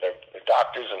 and they're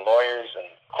doctors and lawyers and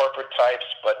corporate types,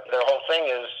 but their whole thing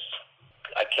is,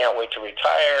 I can't wait to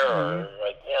retire, or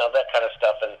that kind of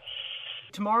stuff. And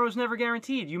tomorrow's never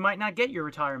guaranteed. You might not get your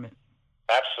retirement.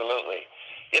 Absolutely.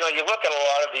 You look at a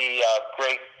lot of the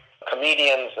great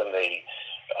comedians and the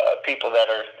people that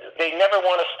they never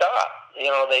want to stop.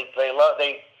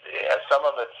 Some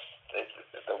of it's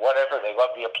whatever. They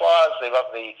love the applause. They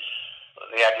love the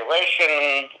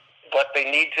adulation, but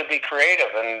they need to be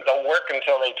creative, and they'll work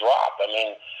until they drop. I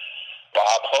mean,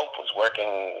 Bob Hope was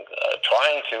working,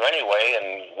 trying to anyway,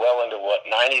 and well into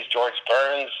 90s. George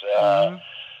Burns.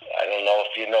 I don't know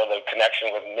if you know the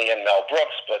connection with me and Mel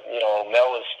Brooks, but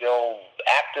Mel is still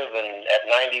active, and at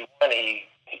 91,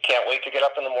 he can't wait to get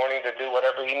up in the morning to do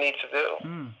whatever he needs to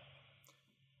do.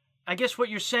 I guess what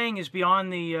you're saying is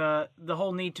beyond the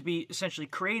whole need to be essentially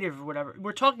creative or whatever.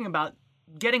 We're talking about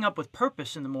getting up with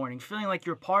purpose in the morning, feeling like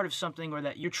you're part of something, or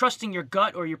that you're trusting your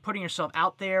gut, or you're putting yourself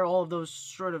out there, all of those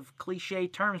sort of cliche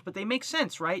terms, but they make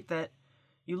sense, right? That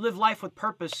you live life with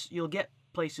purpose, you'll get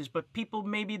places, but people,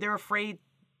 maybe they're afraid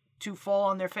to fall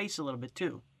on their face a little bit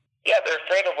too. Yeah, they're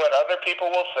afraid of what other people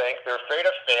will think. They're afraid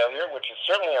of failure, which is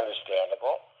certainly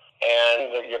understandable,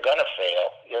 and you're going to fail.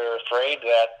 You're afraid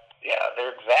that,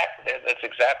 that's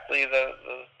exactly the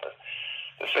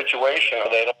situation.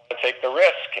 They don't want to take the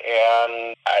risk.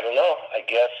 And I don't know, I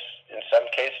guess in some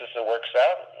cases it works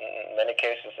out, in many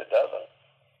cases it doesn't.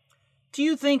 Do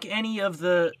you think any of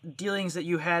the dealings that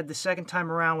you had the second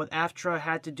time around with AFTRA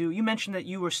had to do, you mentioned that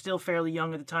you were still fairly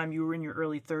young at the time, you were in your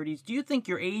early 30s. Do you think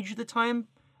your age at the time,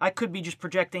 I could be just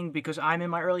projecting because I'm in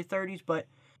my early 30s, but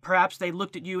perhaps they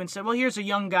looked at you and said, well, here's a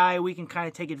young guy, we can kind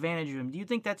of take advantage of him. Do you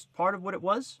think that's part of what it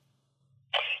was?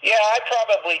 Yeah, I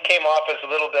probably came off as a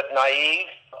little bit naive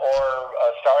or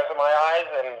stars in my eyes,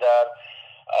 and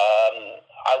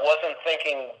I wasn't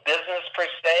thinking business per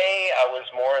se. I was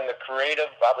more in the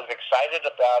creative. I was excited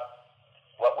about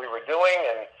what we were doing,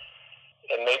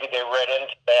 and maybe they read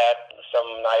into that some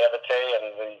naivete and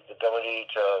the ability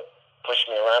to push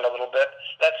me around a little bit.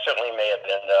 That certainly may have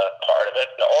been part of it.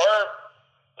 Or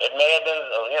it may have been,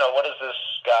 what does this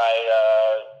guy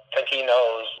think he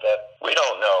knows that we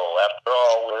don't know? After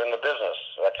all, we're in the business,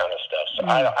 that kind of stuff. So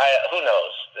who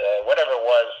knows? Whatever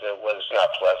it was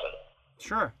not pleasant.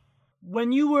 Sure.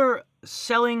 When you were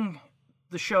selling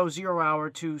the show 0 Hour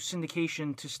to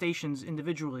syndication to stations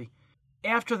individually,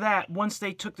 after that, once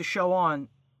they took the show on,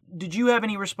 did you have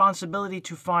any responsibility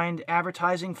to find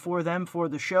advertising for them for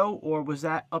the show, or was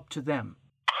that up to them?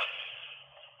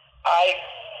 I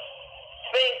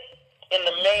think in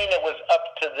the main it was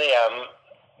up to them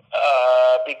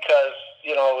because,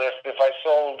 if I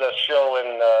sold a show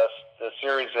in the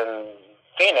series in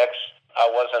Phoenix, I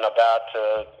wasn't about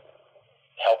to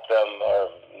help them, or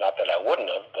not that I wouldn't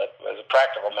have, but as a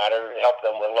practical matter, help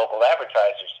them with local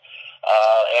advertisers.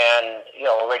 And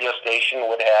a radio station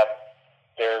would have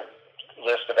their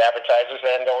list of advertisers,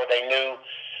 or they knew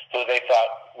who they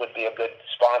thought would be a good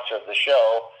sponsor of the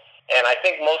show. And I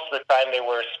think most of the time they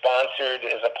were sponsored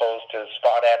as opposed to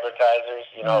spot advertisers.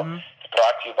 It's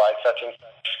brought to you by such and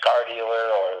such car dealer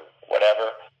or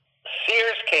whatever.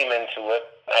 Sears came into it.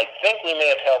 I think we may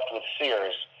have helped with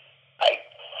Sears. I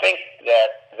think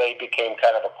that they became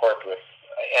kind of a corporate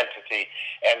entity,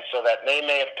 and so that they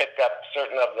may have picked up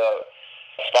certain of the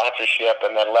sponsorship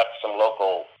and then left some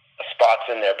local spots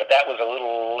in there, but that was a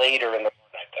little later in the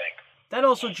run, I think. That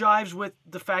also jives with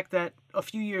the fact that a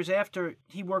few years after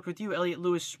he worked with you, Elliot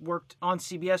Lewis worked on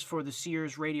CBS for the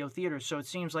Sears Radio Theater, so it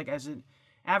seems like as an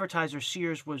advertiser,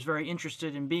 Sears was very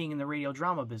interested in being in the radio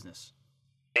drama business.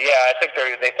 Yeah, I think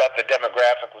they thought the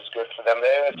demographic was good for them.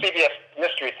 The CBS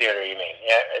Mystery Theater, you mean?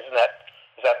 Yeah, is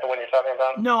that the one you're talking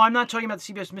about? No, I'm not talking about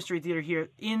the CBS Mystery Theater here.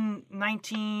 In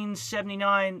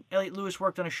 1979, Elliot Lewis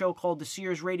worked on a show called the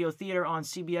Sears Radio Theater on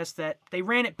CBS that they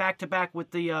ran it back-to-back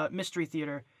with the Mystery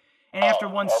Theater. And after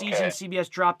one season, CBS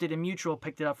dropped it and Mutual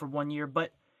picked it up for 1 year.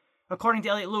 But according to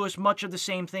Elliot Lewis, much of the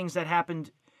same things that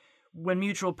happened when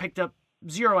Mutual picked up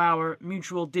 0 Hour,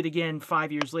 Mutual did again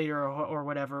 5 years later or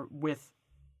whatever with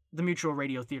the Mutual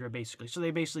Radio Theater, basically. So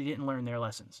they basically didn't learn their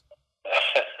lessons.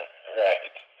 Right.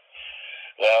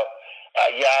 Well,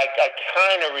 I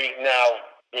kind of now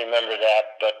remember that,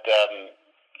 but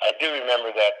I do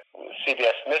remember that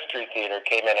CBS Mystery Theater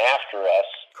came in after us.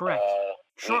 Correct.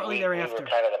 Shortly thereafter. We were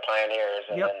kind of the pioneers,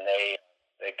 and then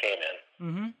they came in.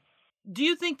 Mm-hmm. Do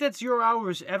you think that 0 Hour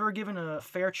was ever given a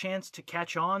fair chance to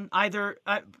catch on? Either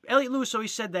Elliot Lewis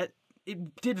always said that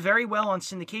it did very well on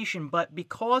syndication, but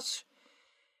because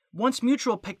once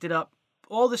Mutual picked it up,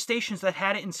 all the stations that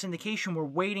had it in syndication were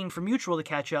waiting for Mutual to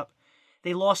catch up.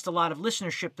 They lost a lot of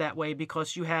listenership that way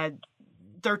because you had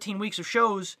 13 weeks of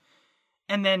shows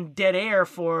and then dead air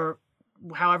for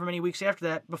however many weeks after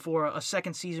that before a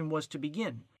second season was to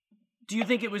begin. Do you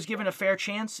think it was given a fair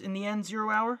chance in the end, 0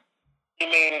 Hour? You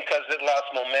mean because it lost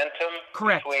momentum?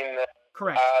 Correct.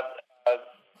 Correct.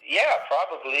 Yeah,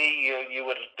 probably. You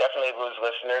would definitely lose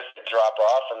listeners to drop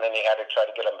off, and then you had to try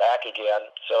to get them back again.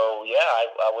 So, yeah,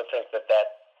 I would think that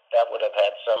would have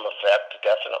had some effect,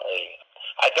 definitely.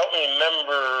 I don't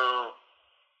remember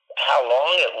how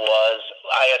long it was.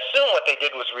 I assume what they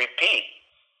did was repeat.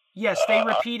 Yes, they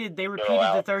repeated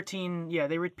the 13,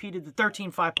 they repeated the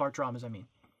 13 5-part dramas, I mean.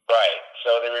 Right,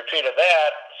 so they repeated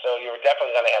that, so you were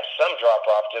definitely going to have some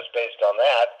drop-off just based on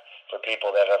that for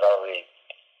people that had already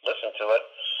listened to it.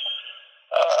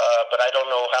 But I don't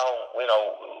know how,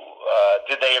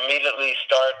 did they immediately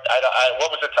start, what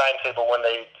was the timetable when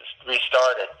they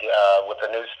restarted with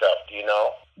the new stuff, do you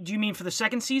know? Do you mean for the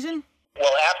second season?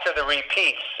 Well, after they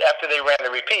ran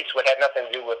the repeats, what had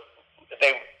nothing to do with,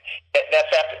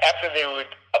 that's after they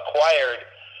acquired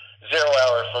 0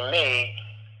 Hour from me,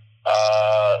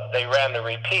 they ran the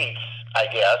repeats, I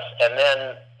guess, and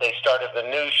then they started the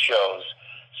new shows.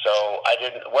 So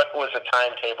what was the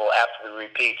timetable after the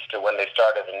repeats to when they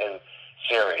started the new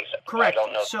series. Correct. I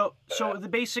don't know. So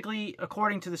basically,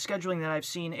 according to the scheduling that I've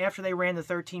seen, after they ran the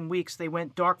 13 weeks, they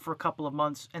went dark for a couple of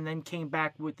months and then came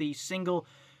back with the single.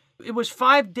 It was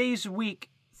 5 days a week,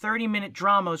 30-minute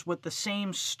dramas with the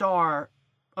same star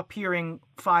appearing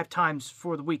 5 times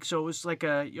for the week. So it was like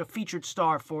a featured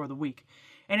star for the week.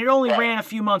 And it only ran a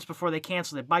few months before they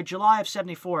canceled it. By July of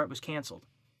 74, it was canceled.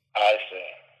 I see.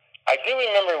 I do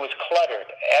remember it was cluttered,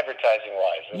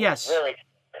 advertising-wise. Yes. Was very.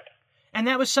 And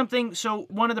that was something, so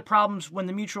one of the problems when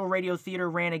the Mutual Radio Theater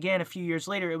ran again a few years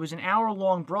later, it was an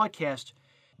hour-long broadcast,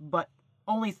 but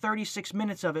only 36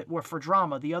 minutes of it were for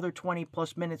drama. The other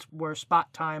 20-plus minutes were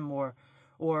spot time or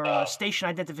station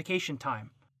identification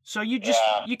time. So you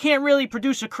can't really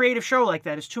produce a creative show like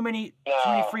that. It's too many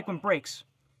frequent breaks.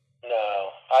 No.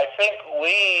 I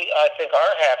think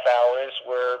our half hours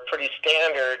were pretty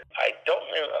standard.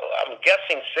 I'm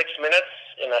guessing 6 minutes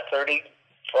in a 30,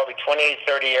 probably 28,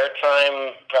 30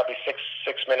 airtime, probably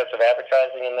six minutes of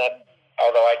advertising in that.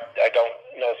 Although I don't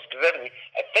know specifically.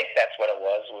 I think that's what it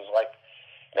was. It was like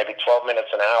maybe 12 minutes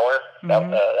an hour. Mm-hmm.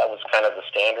 That was kind of the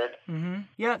standard. Mm-hmm.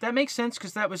 Yeah, that makes sense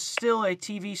because that was still a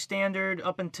TV standard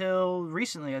up until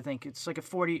recently, I think. It's like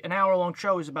an hour-long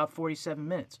show is about 47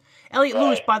 minutes. Elliot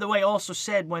Lewis, by the way, also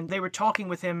said when they were talking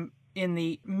with him in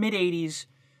the mid-'80s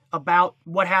about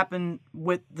what happened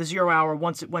with the Zero Hour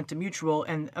once it went to Mutual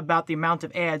and about the amount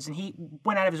of ads, and he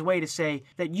went out of his way to say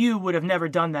that you would have never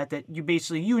done that you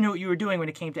knew what you were doing when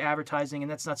it came to advertising,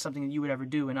 and that's not something that you would ever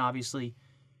do, and obviously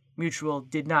Mutual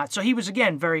did not. So he was,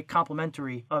 again, very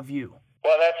complimentary of you.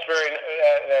 Well,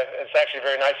 it's actually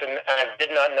very nice, and I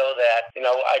did not know that.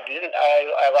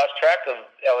 I lost track of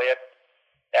Elliot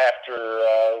after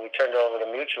we turned over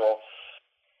to Mutual.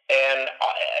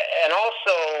 And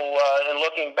also, in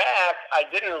looking back, I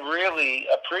didn't really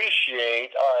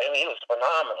appreciate. He was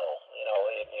phenomenal,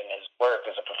 in his work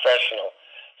as a professional,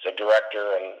 as a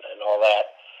director, and all that.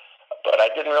 But I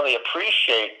didn't really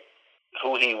appreciate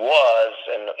who he was,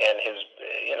 and his,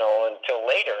 until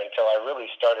later, until I really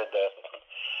started to.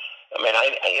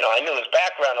 I knew his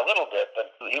background a little bit,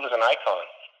 but he was an icon.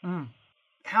 Mm.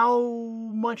 How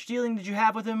much dealing did you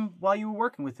have with him while you were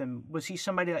working with him? Was he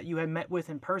somebody that you had met with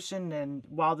in person, and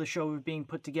while the show was being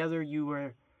put together,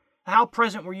 how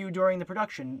present were you during the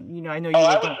production? I know you.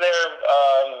 I was there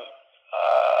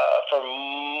for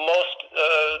most,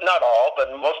 not all,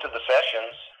 but most of the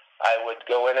sessions. I would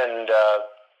go in and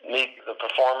meet the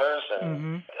performers,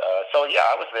 and so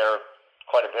I was there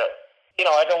quite a bit.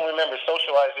 I don't remember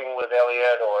socializing with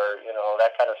Elliot or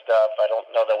that kind of stuff. I don't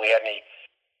know that we had any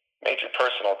major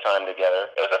personal time together.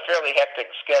 It was a fairly hectic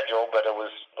schedule, but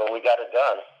we got it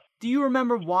done. Do you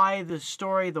remember why the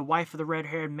story The Wife of the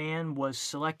Red-Haired Man was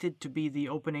selected to be the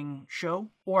opening show?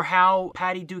 Or how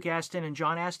Patty Duke Aston and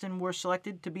John Aston were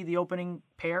selected to be the opening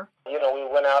pair? We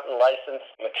went out and licensed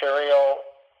material,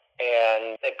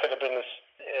 and it could have been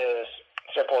as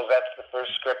simple as that's the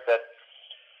first script that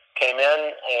came in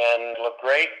and looked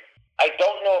great. I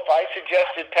don't know if I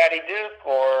suggested Patty Duke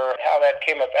or how that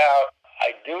came about.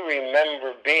 I do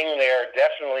remember being there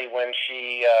definitely when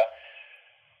she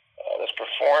was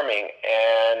performing,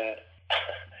 and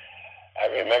I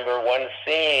remember one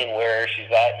scene where she's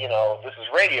at, this is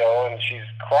radio, and she's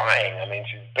crying.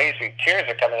 She's basically, tears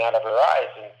are coming out of her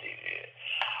eyes, and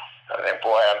then,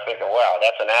 boy, I'm thinking, wow,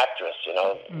 that's an actress,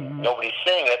 Nobody's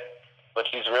seeing it, but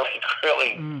she's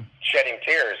really shedding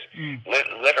tears,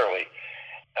 literally.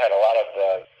 I had a lot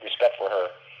of respect for her.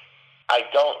 I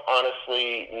don't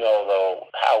honestly know, though,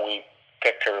 how we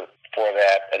picked her for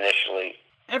that initially.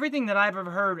 Everything that I've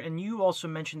ever heard, and you also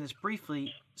mentioned this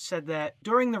briefly, said that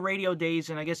during the radio days,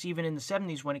 and I guess even in the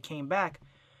 70s when it came back,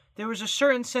 there was a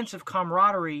certain sense of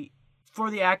camaraderie for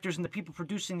the actors and the people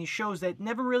producing these shows that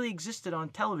never really existed on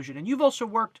television. And you've also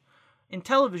worked in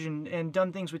television and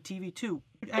done things with TV, too.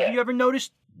 Have you ever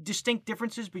noticed distinct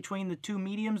differences between the two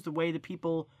mediums, the way the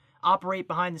people operate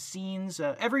behind the scenes?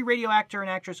 Every radio actor and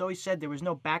actress always said there was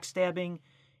no backstabbing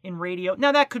in radio.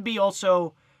 Now, that could be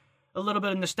also a little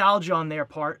bit of nostalgia on their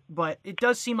part, but it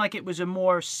does seem like it was a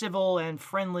more civil and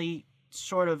friendly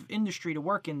sort of industry to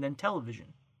work in than television.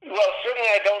 Well, certainly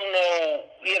I don't know,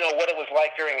 what it was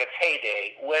like during its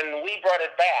heyday. When we brought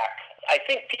it back, I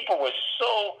think people were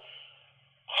so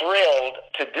thrilled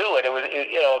to do it. It was,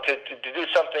 to do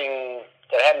something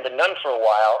that hadn't been done for a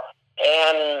while,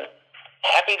 and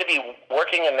happy to be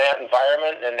working in that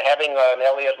environment and having an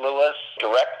Elliot Lewis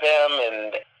direct them,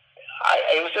 and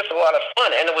it was just a lot of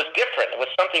fun, and it was different. It was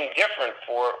something different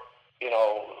for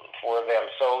them.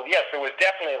 So yes, there was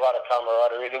definitely a lot of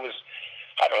camaraderie.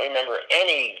 I don't remember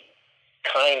any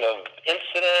kind of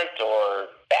incident or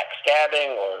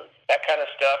backstabbing or that kind of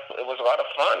stuff. It was a lot of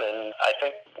fun, and I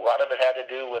think a lot of it had to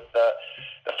do with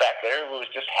the fact that everyone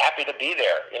was just happy to be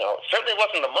there. You know, it certainly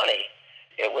wasn't the money.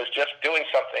 It was just doing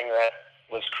something that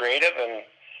was creative and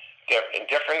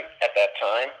different at that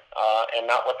time, and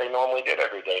not what they normally did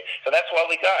every day. So that's what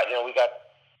we got. You know, we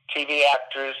got TV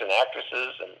actors and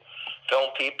actresses and film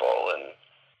people, and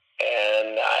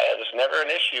it was never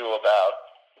an issue about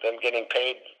them getting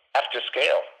paid after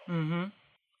scale. Mm-hmm.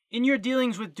 In your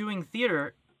dealings with doing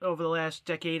theater over the last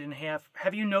decade and a half,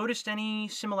 have you noticed any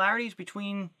similarities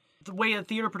between the way a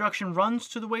theater production runs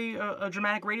to the way a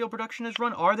dramatic radio production is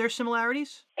run? Are there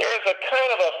similarities? There's a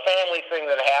kind of a family thing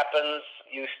that happens.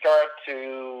 You start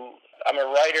to... I'm a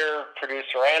writer,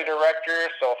 producer, and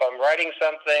director, so if I'm writing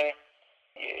something,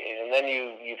 and then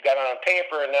you've got it on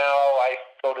paper, and now I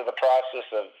go to the process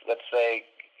of, let's say,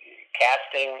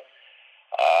 casting,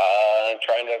 and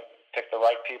trying to pick the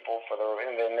right people for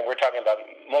and we're talking about,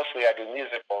 mostly I do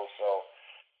musicals, so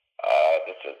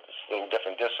it's a little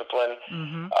different discipline.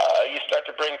 Mm-hmm. You start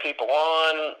to bring people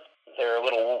on. They're a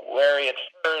little wary at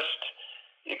first.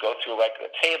 You go through like a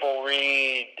table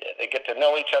read. They get to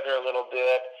know each other a little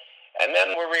bit. And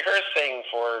then we're rehearsing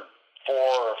for 4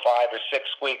 or 5 or 6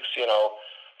 weeks, 4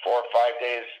 or 5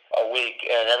 days a week.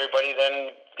 And everybody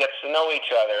then gets to know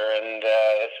each other. And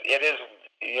it is,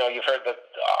 you've heard that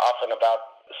often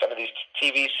about some of these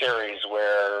TV series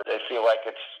where they feel like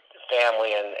it's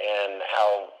family and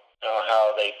how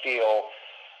they feel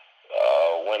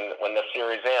when the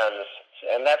series ends.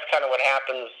 And that's kind of what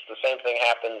happens. The same thing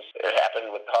happens. It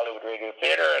happened with Hollywood Radio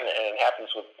Theater, and it happens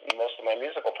with most of my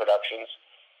musical productions.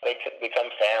 They become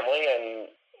family,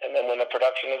 and then when the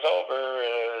production is over,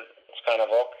 it's kind of,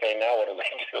 okay, now what do we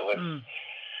do?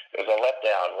 It's a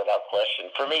letdown without question.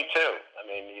 For me, too. I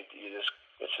mean, you just,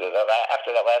 after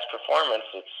that last performance,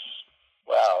 it's,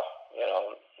 wow,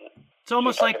 It's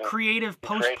almost like creative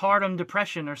postpartum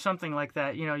depression or something like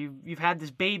that. You've had this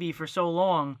baby for so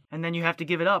long, and then you have to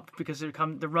give it up because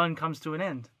the run comes to an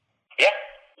end. Yeah,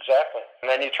 exactly. And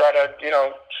then you try to,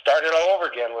 start it all over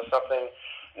again with something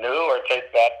new, or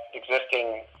take that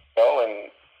existing show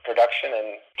and production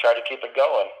and try to keep it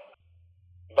going.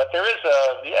 But there is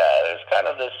there's kind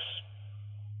of this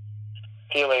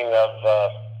feeling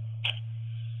of,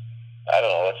 I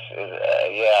don't know.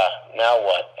 Now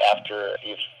what? After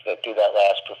you do that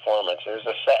last performance, there's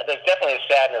definitely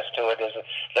a sadness to it.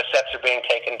 The sets are being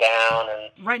taken down,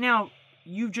 and right now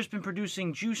you've just been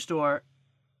producing Juice Store,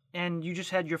 and you just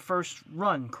had your first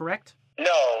run, correct?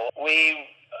 No, we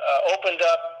opened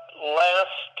up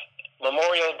last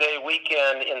Memorial Day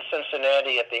weekend in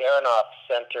Cincinnati at the Aronoff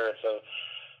Center. It's a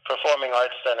performing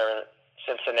arts center in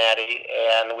Cincinnati,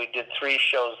 and we did 3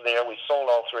 shows there. We sold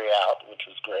all 3 out, which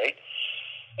was great.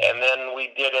 And then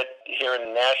we did it here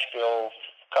in Nashville,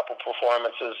 a couple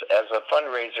performances as a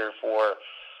fundraiser for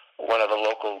one of the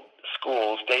local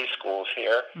schools, day schools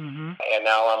here. Mm-hmm. And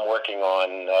now I'm working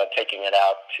on taking it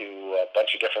out to a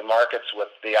bunch of different markets with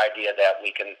the idea that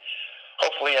we can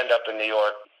hopefully end up in New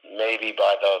York maybe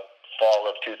by the fall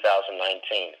of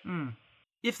 2019.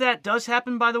 If that does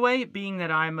happen, by the way, being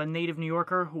that I'm a native New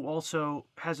Yorker who also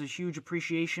has a huge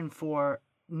appreciation for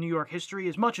New York history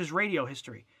as much as radio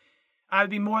history, I would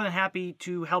be more than happy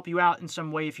to help you out in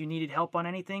some way if you needed help on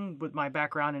anything with my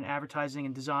background in advertising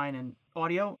and design and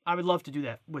audio. I would love to do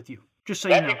that with you, just so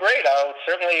you know. That'd be great. I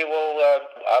certainly will.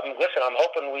 Listen, I'm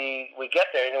hoping we get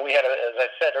there. We had, as I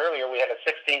said earlier, we had a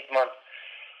 16th-month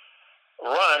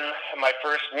run, my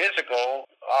first musical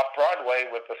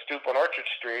off-Broadway with The Stoop on Orchard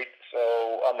Street.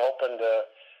 So I'm hoping to,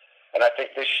 and I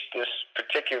think this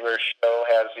particular show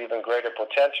has even greater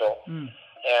potential.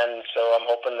 And so I'm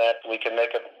hoping that we can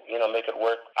make it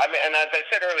work. I mean, and as I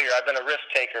said earlier, I've been a risk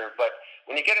taker, but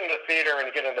when you get into theater and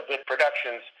you get into big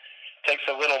productions, it takes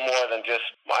a little more than just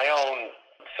my own.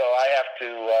 So I have to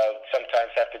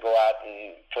sometimes have to go out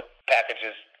and put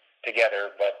packages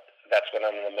together, but that's what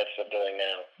I'm in the midst of doing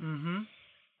now. Mm-hmm.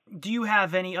 Do you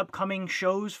have any upcoming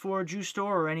shows for Juice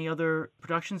Store or any other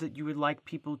productions that you would like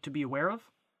people to be aware of?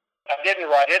 I didn't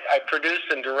write it. I produced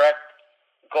and direct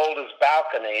Golda's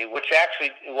Balcony, which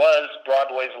actually was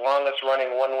Broadway's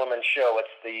longest-running one-woman show.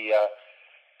 It's the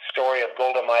story of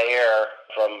Golda Meir,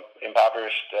 from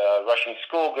impoverished Russian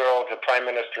schoolgirl to Prime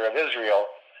Minister of Israel.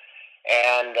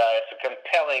 And it's a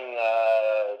compelling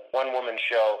one-woman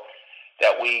show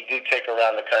that we do take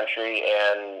around the country.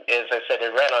 And as I said,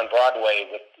 it ran on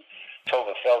Broadway with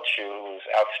Tova Feldshuh, who was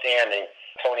outstanding,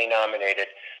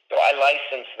 Tony-nominated. So I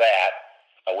licensed that.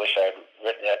 I wish I had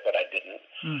written it, but I didn't.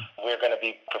 We're going to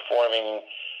be performing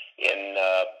in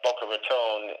Boca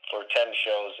Raton for 10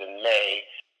 shows in May.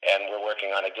 and we're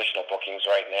working on additional bookings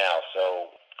right now.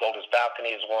 So Golders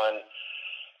Balcony is one,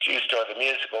 Juice Store the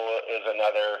Musical is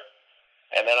another,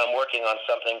 and then I'm working on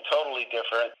something totally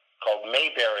different called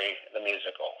Mayberry the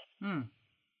Musical.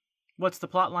 What's the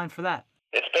plot line for that?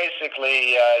 It's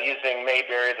basically using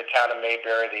Mayberry, the town of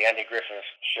Mayberry, the Andy Griffith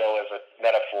Show, as a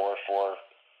metaphor for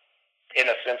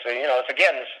innocence. And, it's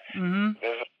again,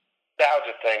 there's a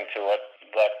nostalgia thing to it,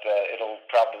 but it'll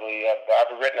probably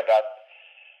I've written about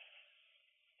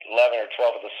 11 or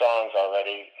 12 of the songs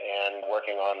already and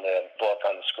working on the book,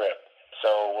 on the script.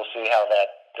 So we'll see how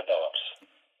that develops.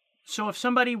 So if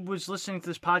somebody was listening to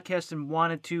this podcast and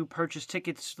wanted to purchase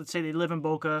tickets, let's say they live in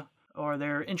Boca, or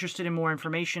they're interested in more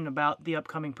information about the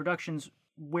upcoming productions,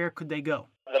 where could they go?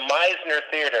 The Meisner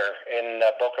Theater in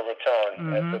Boca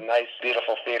Raton. It's a nice,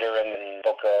 beautiful theater in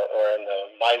Boca, or in the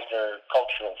Meisner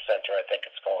Cultural Center, I think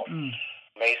it's called.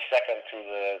 May 2nd through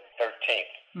the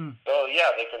 13th. So,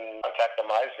 yeah, they can contact the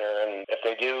Meisner, and if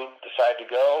they do decide to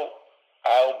go,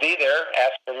 I'll be there.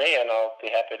 Ask for me, and I'll be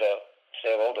happy to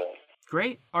say hello to them.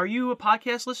 Great. Are you a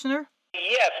podcast listener?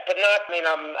 Yes, but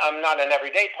I'm not an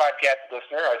everyday podcast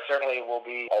listener. I certainly will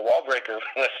be a Wallbreaker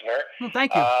listener. Well,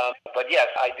 thank you. But yes,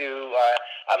 I do.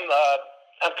 I'm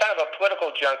kind of a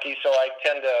political junkie, so I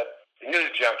tend to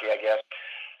news junkie, I guess.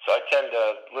 So I tend to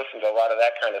listen to a lot of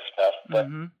that kind of stuff. But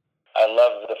I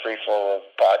love the free flow of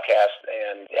podcasts,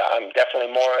 and yeah, I'm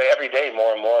definitely every day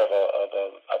more and more of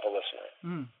a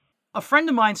listener. A friend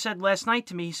of mine said last night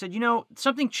to me, he said,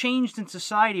 something changed in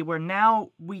society where now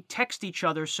we text each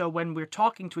other, so when we're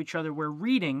talking to each other, we're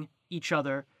reading each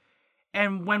other,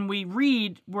 and when we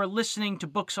read, we're listening to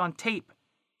books on tape,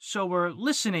 so we're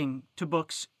listening to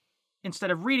books instead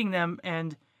of reading them,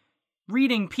 and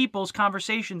reading people's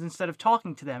conversations instead of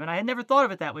talking to them. And I had never thought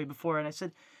of it that way before, and I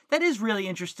said, that is really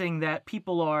interesting that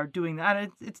people are doing that.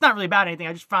 It's not really about anything,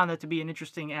 I just found that to be an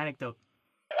interesting anecdote.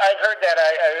 I've heard that.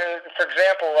 For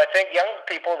example, I think young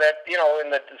people that, in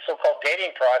the so-called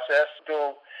dating process,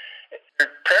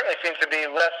 apparently seems to be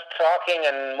less talking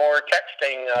and more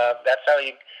texting. That's how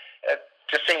it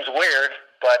just seems weird,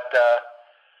 but,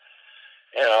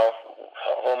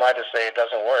 who am I to say it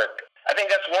doesn't work? I think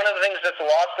that's one of the things that's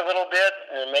lost a little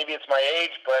bit. Maybe it's my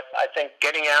age, but I think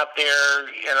getting out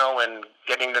there, and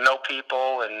getting to know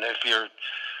people, and if you're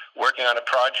working on a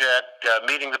project,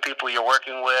 meeting the people you're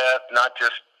working with, not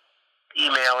just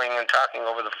emailing and talking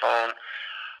over the phone.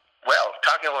 Well,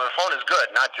 talking over the phone is good,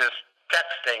 not just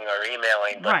texting or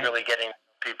emailing, but really getting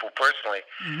people personally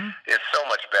is so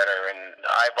much better. And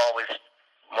I've always,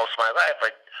 most of my life,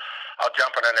 I'll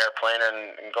jump on an airplane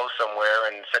and go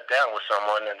somewhere and sit down with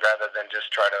someone, and rather than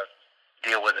just try to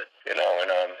deal with it, in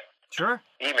a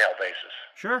email basis.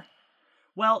 Sure.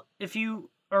 Well, if you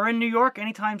are in New York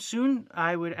anytime soon,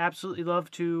 I would absolutely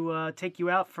love to take you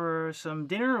out for some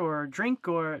dinner or a drink,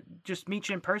 or just meet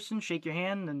you in person, shake your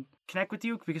hand, and connect with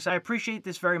you, because I appreciate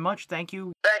this very much. Thank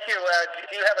you. Thank you.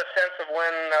 Do you have a sense of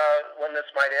when this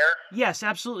might air? Yes,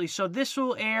 absolutely. So this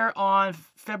will air on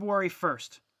February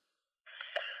 1st.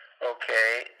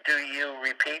 Okay. Do you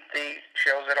repeat the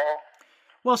shows at all?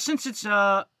 Well, since it's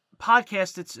a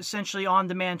podcast, it's essentially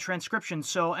on-demand transcription.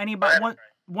 So anybody,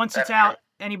 once it's out,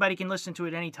 anybody can listen to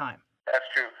it anytime. That's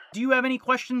true. Do you have any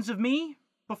questions of me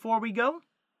before we go?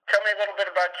 Tell me a little bit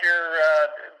about your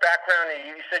background.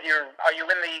 You said are you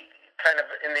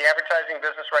in the advertising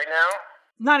business right now?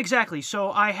 Not exactly. So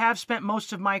I have spent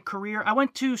most of my career. I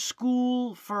went to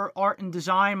school for art and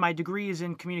design. My degree is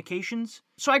in communications.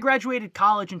 So I graduated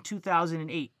college in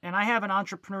 2008, and I have an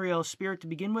entrepreneurial spirit to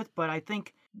begin with, but I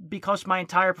think because my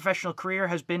entire professional career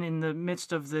has been in the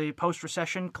midst of the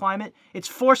post-recession climate, it's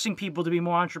forcing people to be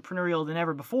more entrepreneurial than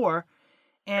ever before.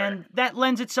 And that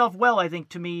lends itself well, I think,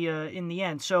 to me in the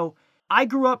end. So I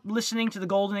grew up listening to the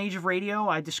golden age of radio.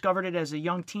 I discovered it as a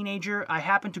young teenager. I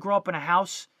happened to grow up in a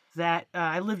house that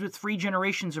I lived with 3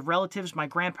 generations of relatives, my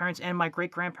grandparents and my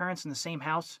great-grandparents in the same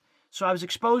house. So I was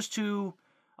exposed to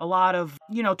a lot of,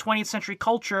 20th century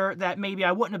culture that maybe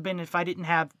I wouldn't have been if I didn't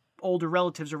have older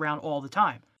relatives around all the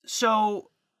time. So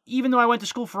even though I went to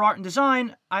school for art and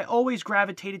design, I always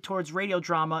gravitated towards radio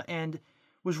drama and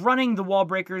was running the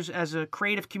Wallbreakers as a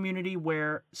creative community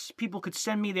where people could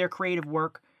send me their creative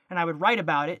work and I would write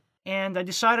about it. And I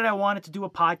decided I wanted to do a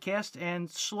podcast, and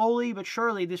slowly but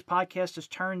surely this podcast has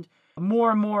turned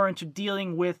more and more into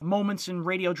dealing with moments in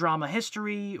radio drama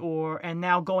history, and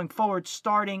now going forward,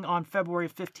 starting on February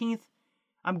 15th,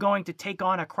 I'm going to take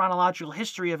on a chronological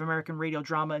history of American radio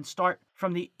drama and start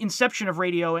from the inception of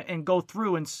radio and go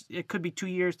through, and it could be 2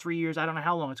 years, 3 years, I don't know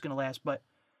how long it's going to last, but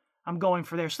I'm going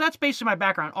for there. So that's basically my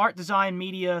background: art, design,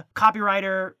 media,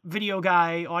 copywriter, video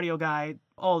guy, audio guy,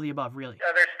 all of the above, really.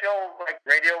 Are there still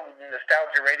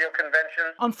nostalgia radio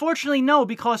conventions? Unfortunately, no,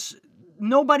 because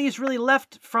nobody is really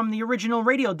left from the original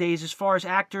radio days as far as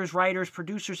actors, writers,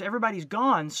 producers. Everybody's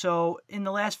gone. So in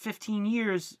the last 15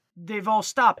 years, they've all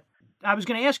stopped. I was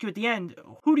going to ask you at the end,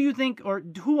 who do you think, or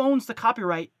who owns the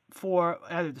copyright for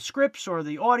either the scripts or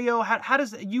the audio? How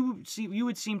does that, you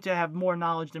would seem to have more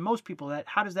knowledge than most people.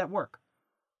 How does that work?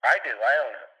 I do. I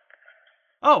own it.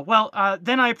 Oh, well,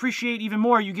 then I appreciate even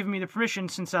more you giving me the permission,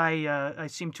 since I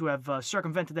seem to have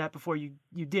circumvented that before you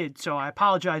did. So I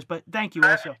apologize, but thank you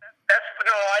also.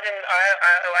 No, I didn't.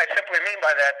 I simply mean by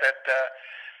that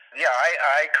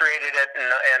I created it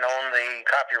and own the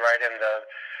copyright and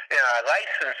I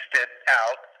licensed it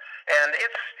out, and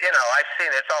it's I've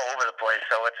seen it's all over the place,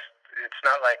 so it's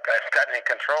not like I've got any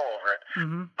control over it.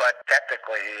 Mm-hmm. But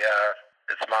technically,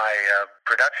 it's my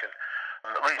production.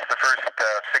 At least the first 65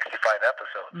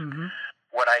 episodes. Mm-hmm.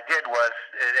 What I did was,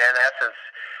 in essence,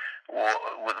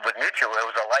 with Mutual, it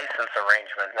was a license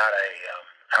arrangement, not a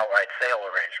outright sale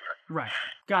arrangement. Right.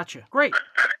 Gotcha. Great.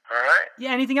 All right.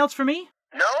 Yeah, anything else for me?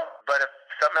 No, but if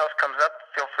something else comes up,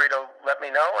 feel free to let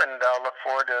me know, and I'll look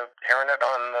forward to hearing it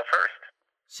on the first.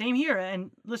 Same here.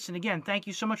 And listen, again, thank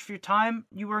you so much for your time.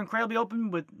 You were incredibly open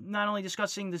with not only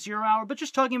discussing the Zero Hour, but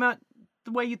just talking about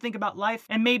the way you think about life.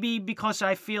 And maybe because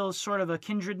I feel sort of a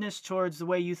kindredness towards the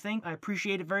way you think, I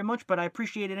appreciate it very much, but I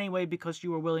appreciate it anyway because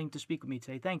you were willing to speak with me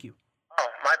today. Thank you. Oh,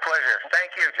 my pleasure. Thank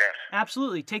you, James.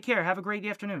 Absolutely. Take care. Have a great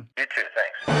afternoon. You too.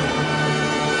 Thanks.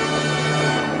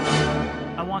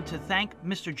 I want to thank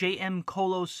Mr. J.M.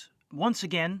 Kholos once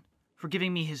again for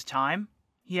giving me his time.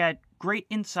 He had great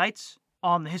insights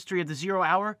on the history of the Zero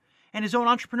Hour and his own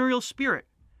entrepreneurial spirit.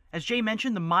 As Jay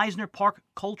mentioned, the Meisner Park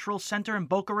Cultural Center in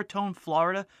Boca Raton,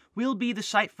 Florida, will be the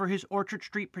site for his Orchard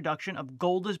Street production of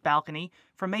Golda's Balcony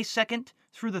from May 2nd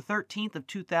through the 13th of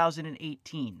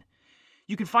 2018.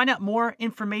 You can find out more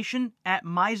information at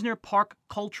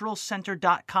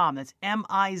MeisnerParkCulturalCenter.com. That's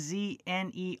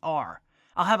M-I-Z-N-E-R.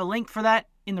 I'll have a link for that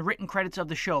in the written credits of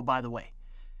the show, by the way.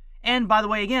 And by the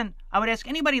way, again, I would ask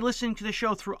anybody listening to the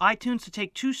show through iTunes to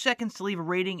take 2 seconds to leave a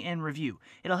rating and review.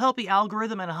 It'll help the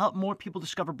algorithm and it'll help more people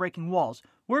discover Breaking Walls.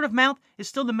 Word of mouth is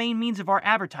still the main means of our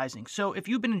advertising, so if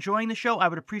you've been enjoying the show, I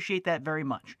would appreciate that very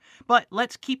much. But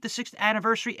let's keep the 6th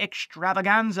anniversary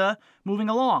extravaganza moving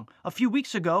along. A few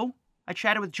weeks ago, I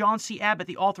chatted with John C. Abbott,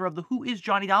 the author of the Who is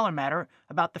Johnny Dollar Matter,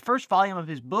 about the first volume of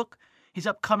his book, his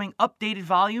upcoming updated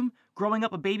volume, Growing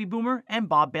Up a Baby Boomer, and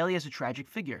Bob Bailey as a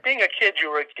tragic figure. Being a kid, you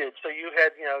were a kid, so you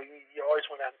had, you always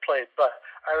went out and played. But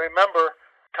I remember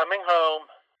coming home,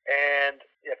 and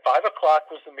at 5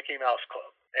 o'clock was the Mickey Mouse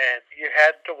Club, and you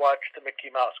had to watch the Mickey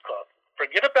Mouse Club.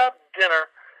 Forget about dinner,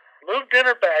 move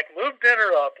dinner back, move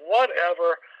dinner up,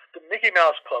 whatever, the Mickey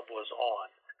Mouse Club was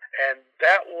on. And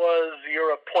that was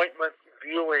your appointment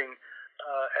viewing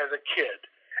as a kid.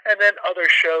 And then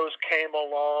other shows came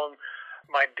along.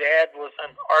 My dad was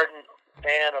an ardent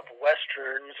fan of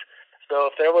Westerns,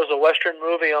 so if there was a Western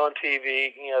movie on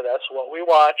TV, that's what we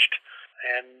watched.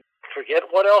 And forget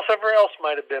what else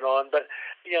might have been on, but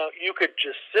you could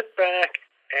just sit back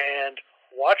and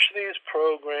watch these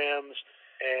programs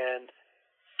and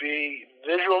be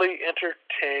visually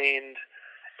entertained,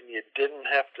 and you didn't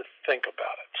have to think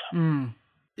about it.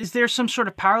 Is there some sort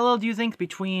of parallel, do you think,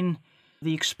 between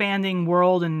the expanding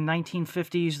world in the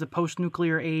 1950s, the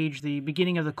post-nuclear age, the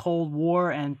beginning of the Cold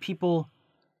War, and people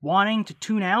wanting to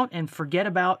tune out and forget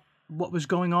about what was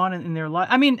going on in their life?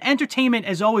 I mean, entertainment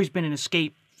has always been an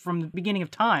escape from the beginning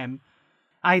of time.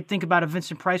 I think about a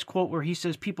Vincent Price quote where he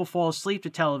says people fall asleep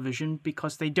to television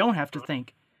because they don't have to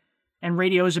think. And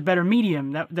radio is a better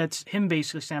medium. That's him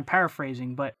basically saying, I'm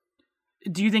paraphrasing. But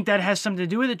do you think that has something to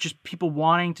do with it? Just people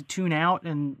wanting to tune out?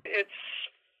 And it's,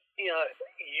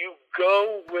 you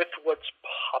go with what's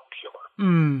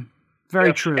popular.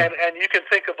 Very true. And you can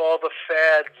think of all the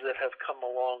fads that have come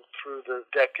along through the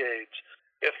decades.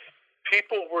 If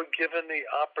people were given the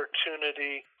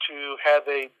opportunity to have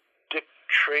a Dick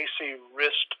Tracy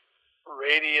wrist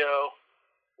radio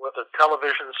with a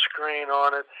television screen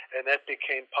on it, and that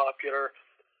became popular,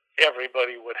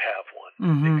 everybody would have one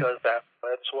because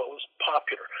that's what was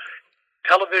popular.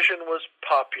 Television was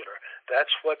popular.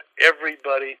 That's what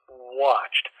everybody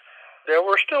watched. There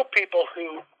were still people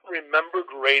who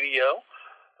remembered radio,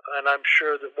 and I'm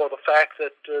sure that, the fact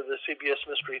that the CBS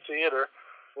Mystery Theater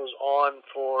was on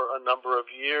for a number of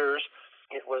years,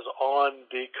 it was on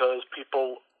because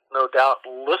people, no doubt,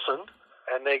 listened,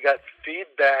 and they got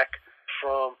feedback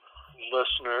from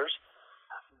listeners,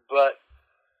 but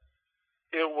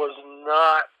it was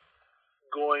not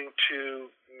going to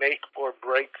make or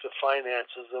break the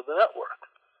finances of the network.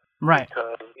 Right.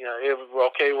 Because,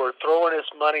 we're throwing this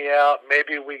money out.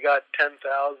 Maybe we got 10,000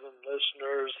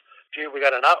 listeners. Gee, we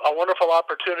got a wonderful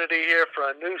opportunity here for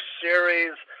a new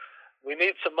series. We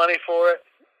need some money for it.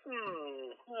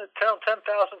 10,000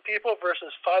 people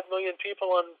versus 5 million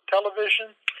people on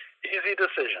television. Easy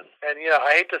decision. And,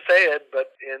 I hate to say it,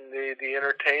 but in the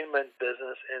entertainment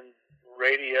business, in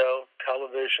radio,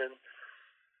 television,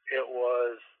 it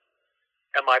was,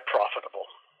 am I profitable?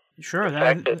 Sure. The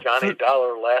fact that Johnny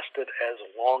Dollar lasted as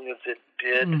long as it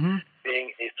did,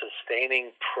 being a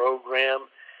sustaining program,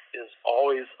 is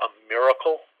always a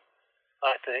miracle,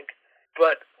 I think.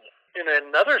 But in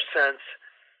another sense,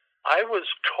 I was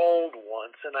told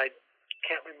once, and I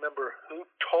can't remember who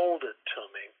told it to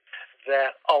me,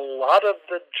 that a lot of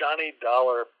the Johnny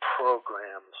Dollar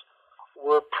programs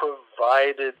were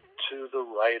provided to the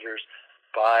writers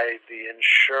by the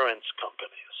insurance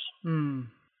companies.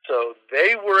 So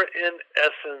they were, in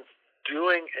essence,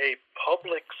 doing a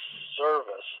public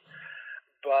service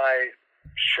by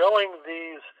showing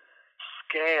these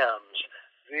scams,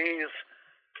 these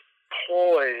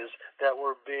ploys that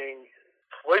were being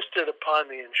foisted upon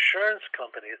the insurance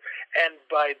companies, and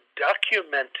by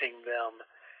documenting them,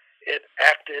 it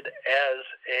acted as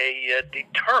a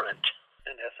deterrent,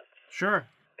 in essence. Sure.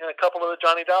 In a couple of the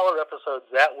Johnny Dollar episodes,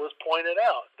 that was pointed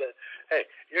out, that, hey,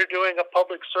 you're doing a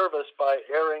public service by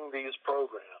airing these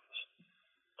programs.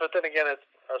 But then again, at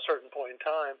a certain point in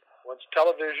time, once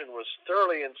television was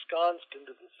thoroughly ensconced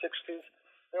into the 60s,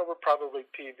 there were probably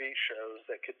TV shows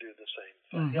that could do the same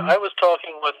thing. I was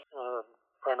talking with a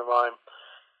friend of mine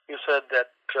who said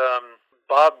that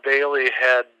Bob Bailey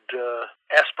had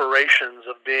aspirations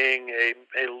of being a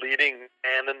leading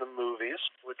man in the movies,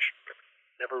 which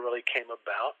never really came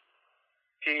about.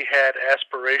 He had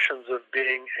aspirations of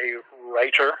being a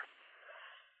writer,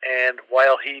 and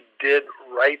while he did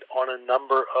write on a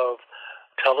number of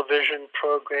television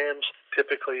programs,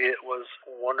 typically it was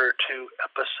 1 or 2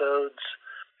 episodes,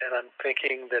 and I'm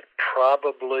thinking that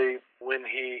probably when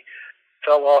he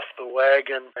fell off the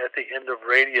wagon at the end of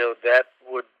radio, that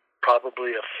would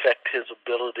probably affect his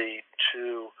ability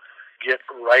to get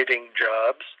writing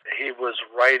jobs. He was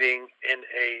writing in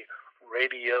a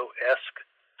radio-esque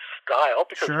style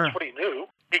because that's what he knew.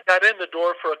 He got in the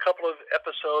door for a couple of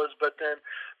episodes, but then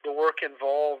the work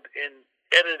involved in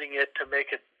editing it to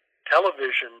make it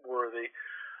television worthy,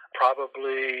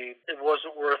 probably it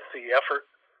wasn't worth the effort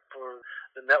for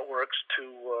the networks to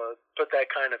put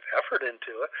that kind of effort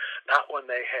into it, not when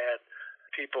they had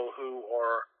people who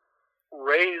are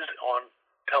raised on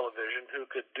television who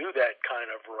could do that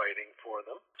kind of writing for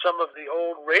them. Some of the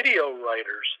old radio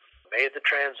writers made the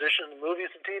transition to movies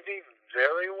and TV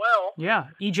very well.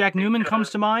 Yeah, E. Jack Newman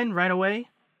comes to mind right away.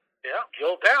 Yeah,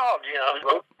 Gil Dowd,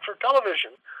 wrote for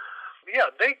television. Yeah,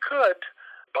 they could.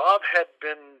 Bob had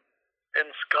been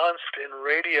ensconced in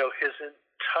radio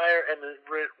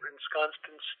ensconced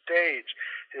in stage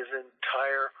his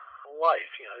entire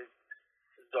life.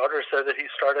 His daughter said that he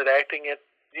started acting at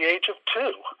the age of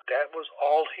 2. That was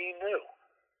all he knew.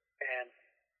 And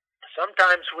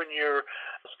sometimes when you're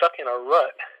stuck in a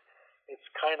rut, it's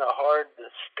kind of hard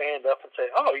to stand up and say,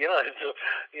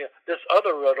 this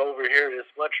other rut over here is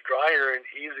much drier and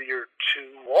easier to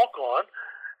walk on,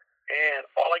 and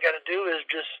all I got to do is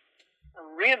just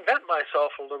reinvent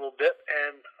myself a little bit,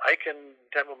 and I can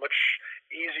have a much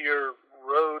easier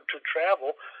road to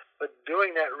travel. But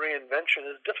doing that reinvention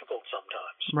is difficult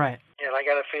sometimes. Right. And I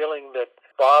got a feeling that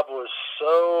Bob was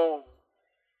so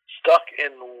stuck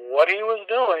in what he was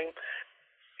doing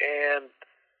and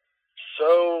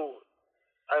so,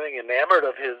 I think, enamored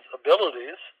of his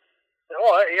abilities.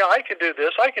 I can do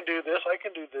this, I can do this, I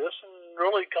can do this, and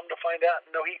really come to find out,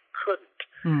 no, he couldn't.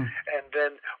 And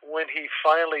then when he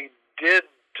finally did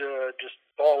just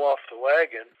fall off the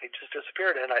wagon, he just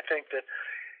disappeared. And I think that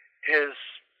his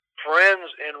friends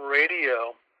in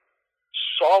radio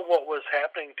saw what was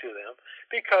happening to them,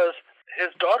 because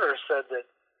his daughter said that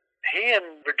he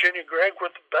and Virginia Gregg were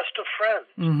the best of friends.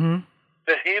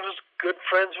 That he was good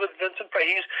friends with Vincent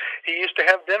Price. He used to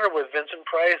have dinner with Vincent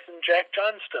Price and Jack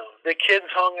Johnstone. The kids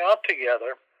hung out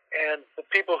together, and the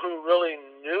people who really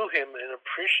knew him and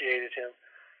appreciated him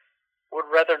would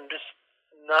rather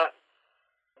not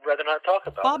talk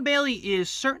about it. Bob Bailey is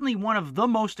certainly one of the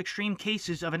most extreme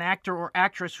cases of an actor or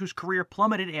actress whose career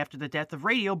plummeted after the death of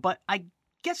radio, but I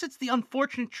guess it's the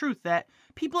unfortunate truth that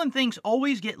people and things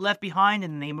always get left behind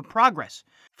in the name of progress.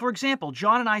 For example,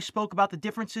 John and I spoke about the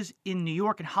differences in New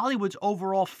York and Hollywood's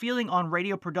overall feeling on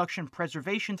radio production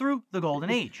preservation through the Golden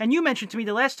Age. And you mentioned to me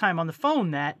the last time on the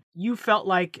phone that you felt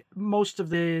like most of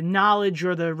the knowledge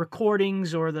or the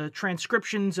recordings or the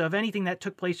transcriptions of anything that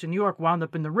took place in New York wound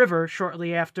up in the river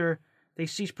shortly after they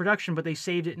ceased production, but they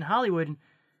saved it in Hollywood.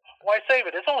 Why save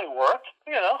it? It's only work,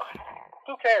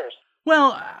 Who cares?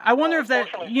 Well, I wonder if that,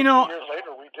 years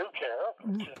later, we do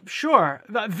care. Sure.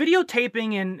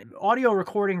 Videotaping and audio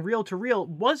recording reel-to-reel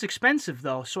was expensive,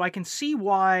 though, so I can see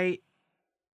why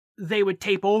they would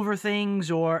tape over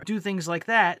things or do things like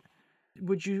that.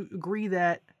 Would you agree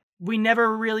that we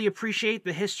never really appreciate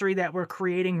the history that we're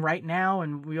creating right now,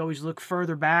 and we always look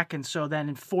further back, and so then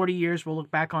in 40 years we'll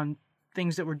look back on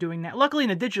things that we're doing now? Luckily, in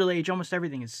the digital age, almost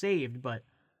everything is saved, but...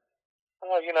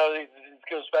 Well, it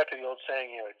goes back to the old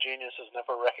saying, genius is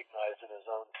never recognized in his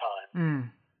own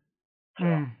time.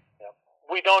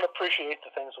 We don't appreciate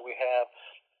the things that we have.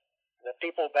 The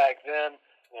people back then,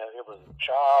 it was a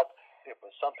job, it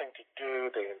was something to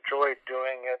do, they enjoyed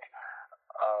doing it.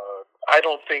 I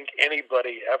don't think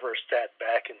anybody ever sat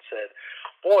back and said,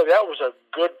 boy, that was a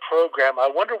good program. I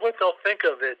wonder what they'll think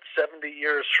of it 70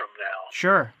 years from now.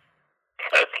 Sure.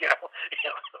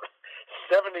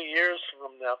 70 years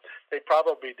from now, they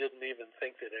probably didn't even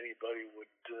think that anybody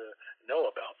would know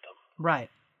about them. Right.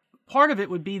 Part of it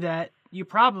would be that you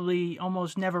probably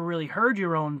almost never really heard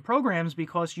your own programs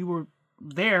because you were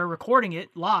there recording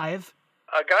it live.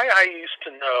 A guy I used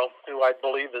to know, who I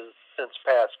believe has since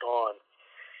passed on,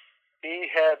 he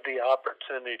had the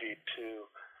opportunity to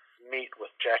meet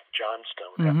with Jack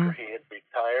Johnstone after he had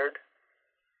retired.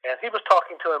 And he was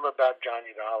talking to him about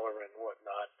Johnny Dollar and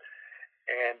whatnot.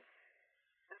 And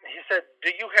he said,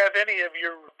 do you have any of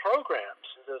your programs?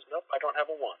 He says, nope, I don't have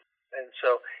a one. And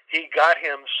so he got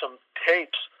him some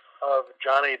tapes of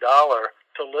Johnny Dollar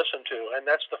to listen to, and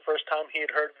that's the first time he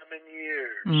had heard them in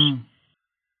years.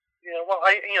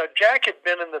 Jack had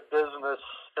been in the business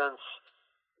since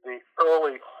the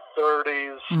early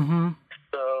 30s,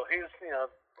 so he's,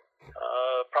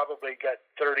 probably got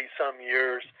 30-some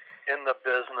years in the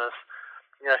business.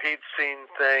 He'd seen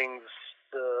things,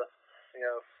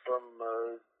 from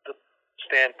the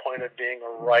standpoint of being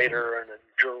a writer and a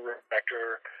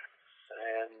director,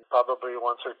 and probably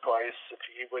once or twice, if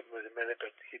he wouldn't admit it,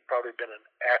 but he'd probably been an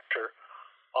actor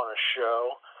on a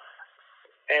show.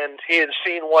 And he had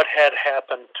seen what had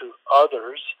happened to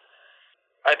others.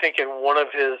 I think in one of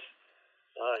his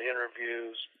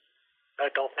interviews,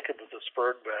 I don't think it was the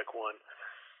Spurgeback one,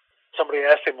 somebody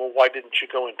asked him, well, why didn't you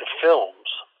go into films?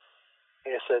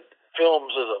 And he said,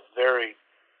 films is a very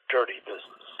dirty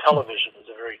business. Television is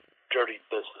a very dirty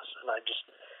business, and I just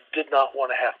did not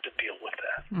want to have to deal with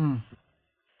that.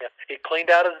 He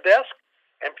cleaned out his desk,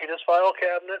 emptied his file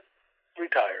cabinet,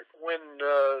 retired. When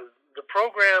the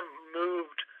program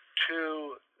moved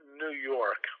to New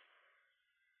York,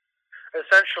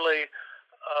 essentially,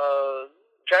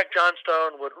 Jack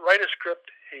Johnstone would write a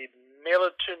script, he'd mail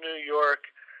it to New York,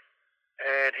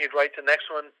 and he'd write the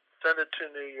next one, send it to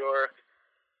New York,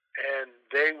 and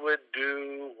they would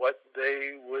do what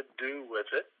they would do with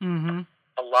it.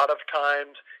 A lot of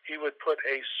times he would put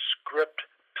a script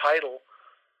title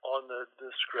on the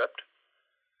script.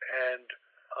 And,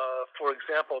 for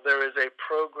example, there is a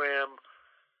program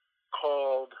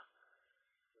called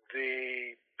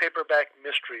The Paperback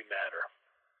Mystery Matter.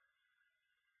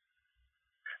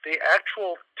 The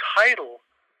actual title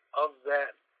of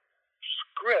that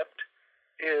script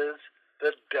is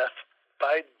The Death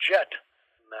by Jet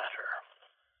Matter.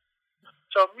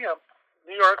 So,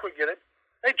 New York would get it.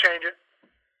 They change it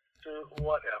to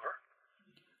whatever.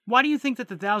 Why do you think that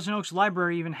the Thousand Oaks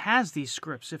Library even has these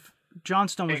scripts if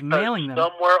Johnstone was mailing them?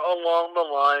 Somewhere along the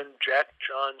line, Jack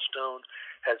Johnstone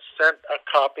had sent a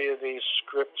copy of these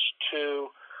scripts to,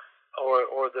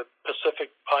 or the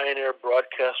Pacific Pioneer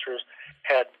Broadcasters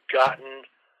had gotten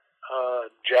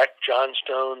Jack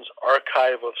Johnstone's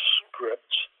archive of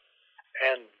scripts,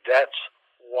 and that's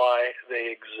why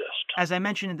they exist. As I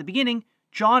mentioned at the beginning,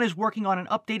 John is working on an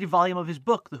updated volume of his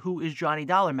book, The Who is Johnny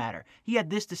Dollar Matter. He had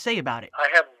this to say about it. I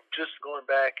have just gone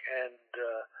back, and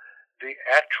the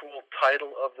actual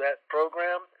title of that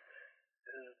program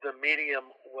is The Medium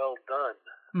Well Done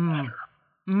Matter.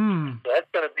 So that's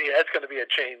going to be a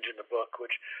change in the book,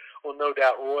 which will no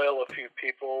doubt roil a few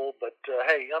people. But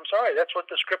hey, I'm sorry, that's what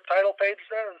the script title page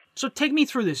says. So take me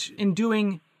through this in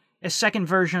doing a second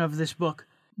version of this book.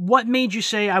 What made you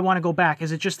say, I want to go back?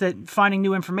 Is it just that finding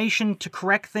new information to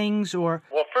correct things, or?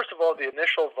 Well, first of all, the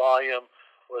initial volume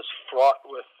was fraught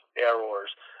with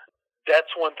errors. That's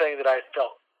one thing that I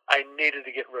felt I needed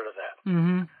to get rid of that.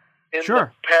 Mm-hmm. In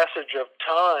Sure. the passage of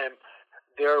time,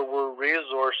 there were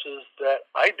resources that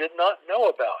I did not know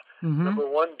about. Mm-hmm. Number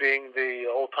one being the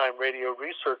Old Time Radio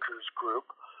Researchers Group.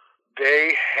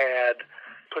 They had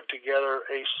put together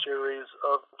a series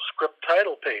of script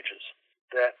title pages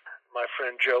that my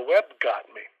friend Joe Webb got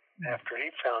me after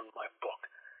he found my book.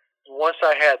 Once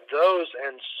I had those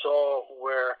and saw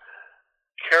where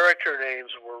character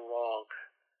names were wrong,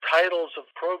 titles of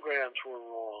programs were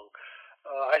wrong,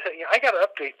 I said, I got to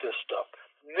update this stuff.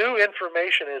 New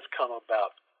information has come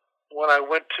about. When I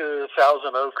went to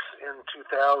Thousand Oaks in 2005,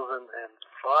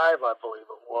 I believe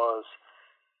it was,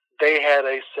 they had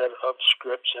a set of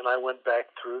scripts, and I went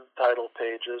back through the title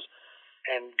pages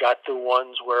and got the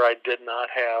ones where I did not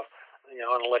have,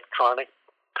 an electronic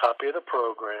copy of the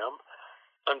program.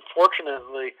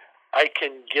 Unfortunately, I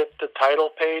can get the title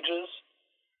pages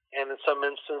and in some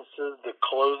instances the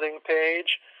closing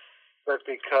page, but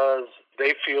because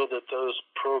they feel that those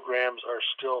programs are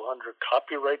still under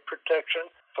copyright protection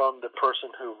from the person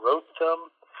who wrote them,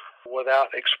 without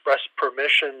express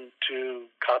permission to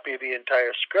copy the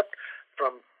entire script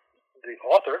from the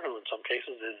author, who in some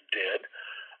cases is dead,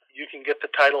 you can get the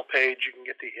title page, you can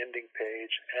get the ending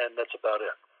page, and that's about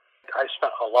it. I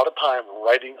spent a lot of time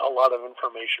writing a lot of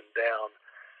information down,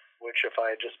 which if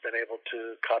I had just been able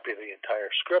to copy the entire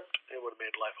script, it would have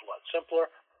made life a lot simpler.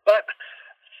 But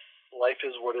life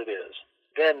is what it is.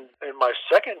 Then, in my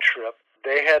second trip,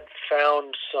 they had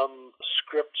found some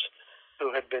scripts who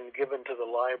had been given to the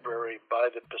library by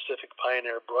the Pacific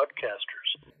Pioneer Broadcasters.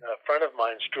 A friend of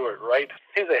mine, Stuart Wright,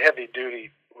 he's a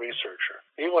heavy-duty researcher.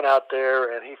 He went out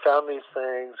there and he found these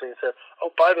things and he said,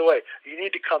 oh, by the way, you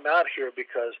need to come out here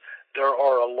because there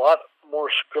are a lot more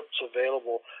scripts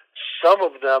available. Some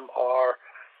of them are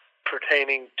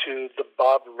pertaining to the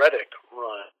Bob Reddick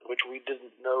run, which we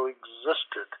didn't know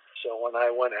existed. So when I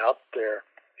went out there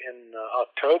in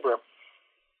October,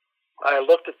 I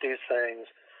looked at these things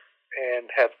and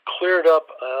have cleared up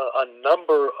a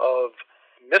number of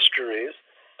mysteries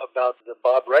about the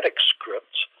Bob Reddick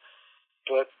scripts.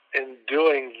 But in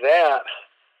doing that,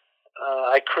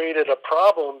 I created a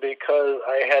problem because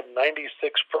I had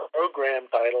 96 program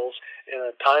titles in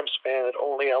a time span that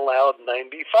only allowed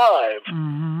 95.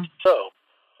 Mm-hmm. So,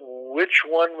 which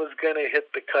one was going to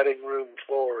hit the cutting room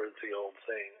floor, as the old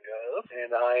saying goes?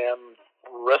 And I am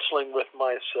wrestling with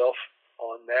myself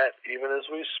on that even as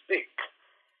we speak.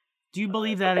 Do you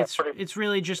believe that it's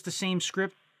really just the same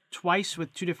script twice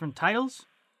with two different titles?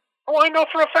 Oh, I know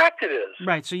for a fact it is.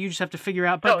 Right, so you just have to figure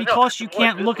out, but because you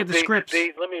can't look at the scripts.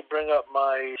 Let me bring up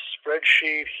my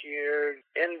spreadsheet here.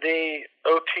 In the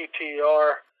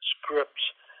OTTR scripts,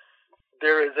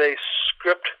 there is a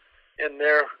script in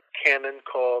their canon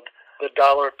called The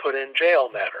Dollar Put in Jail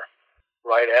Matter.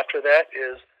 Right after that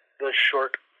is The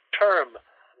Short Term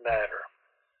Matter.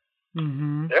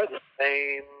 Mm-hmm. They're the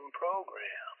same program.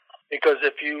 Because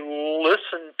if you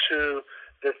listen to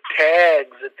the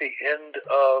tags at the end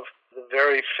of The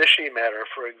Very Fishy Matter,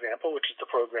 for example, which is the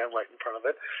program right in front of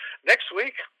it, next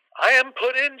week I am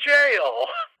put in jail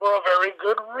for a very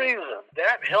good reason.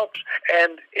 That helps.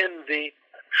 And in the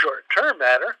Short-Term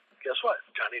Matter, guess what?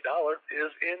 Johnny Dollar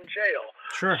is in jail.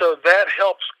 Sure. So that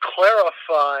helps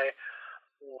clarify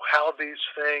how these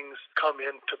things come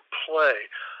into play.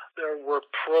 There were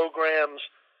programs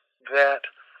that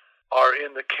are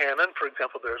in the canon. For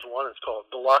example, there's one that's called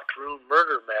The Locked Room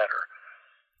Murder Matter.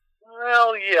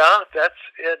 Well, yeah, that's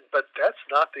it, but that's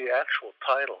not the actual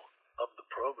title of the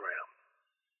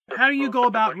program. How do you go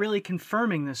about really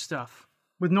confirming this stuff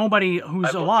with nobody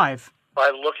who's alive? By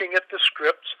looking at the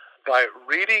scripts, by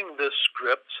reading the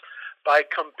scripts, by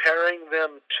comparing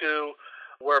them to,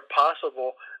 where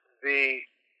possible, the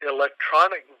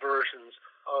electronic versions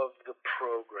of the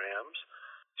programs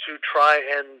to try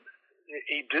and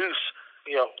educe,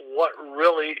 what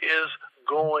really is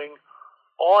going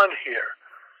on here.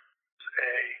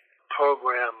 A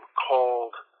program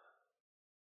called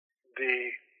the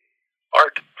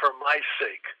Art for My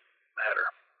Sake Matter.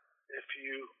 If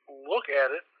you look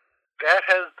at it, that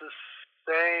has the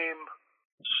same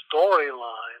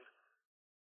storyline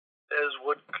as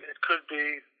what it could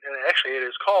be, and actually it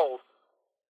is called,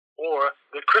 or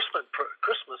the Christmas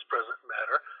Present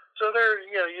Matter. So there,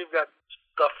 you've got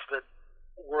stuff that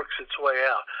works its way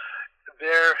out.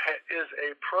 There is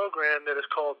a program that is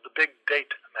called the Big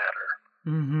Date Matter,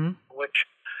 which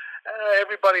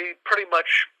everybody pretty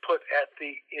much put at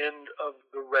the end of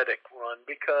the Reddick run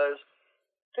because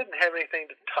it didn't have anything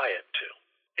to tie it to.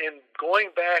 In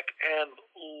going back and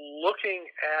looking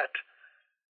at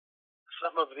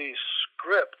some of these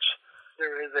scripts,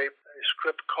 there is a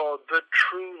script called The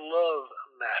True Love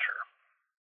Matter.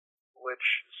 which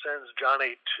sends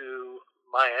Johnny to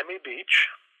Miami Beach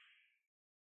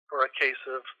for a case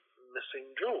of missing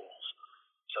jewels.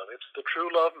 So it's the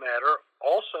True Love matter,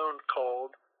 also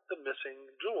called the Missing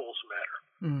Jewels matter.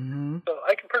 Mm-hmm. So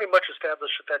I can pretty much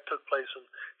establish that took place on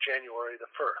January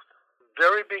the 1st.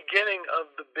 Very beginning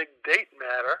of the big date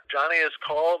matter, Johnny is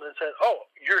called and said, "Oh,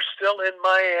 you're still in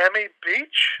Miami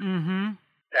Beach?" Mm-hmm.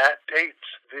 That dates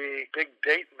the big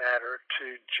date matter to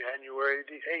January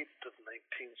the 8th of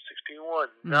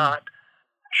 1961, not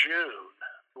June.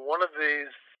 One of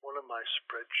my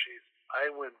spreadsheets, I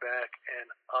went back and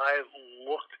I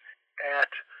looked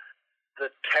at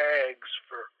the tags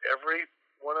for every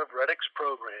one of Reddick's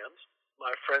programs.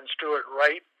 My friend Stuart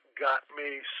Wright got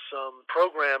me some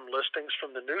program listings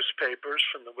from the newspapers,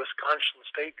 from the Wisconsin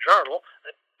State Journal,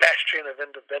 a bastion of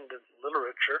independent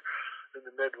literature in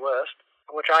the Midwest,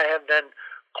 which I have then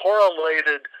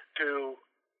correlated to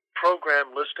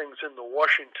program listings in the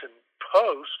Washington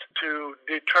Post to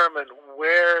determine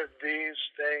where these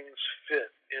things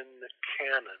fit in the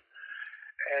canon.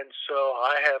 And so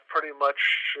I have pretty much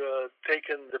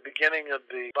taken the beginning of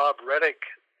the Bob Reddick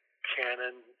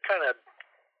canon, kind of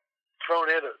thrown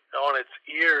it on its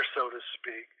ear, so to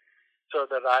speak, so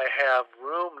that I have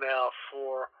room now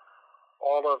for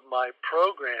all of my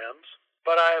programs.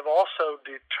 But I have also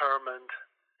determined,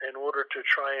 in order to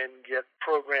try and get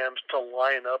programs to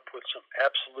line up with some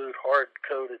absolute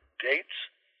hard-coded dates,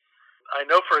 I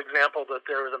know, for example, that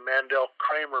there is a Mandel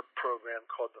Kramer program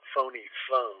called The Phony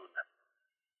Phone,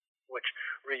 which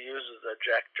reuses a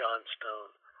Jack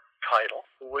Johnstone title,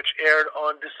 which aired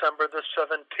on December the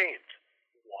 17th.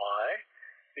 Why?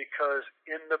 Because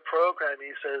in the program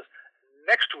he says,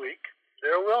 next week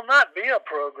there will not be a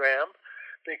program,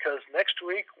 because next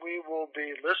week we will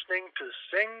be listening to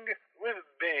Sing with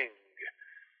Bing,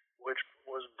 which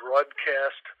was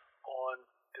broadcast on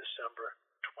December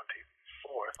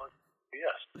 24th.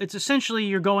 Yes. It's essentially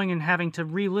you're going and having to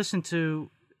re-listen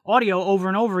to audio over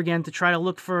and over again to try to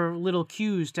look for little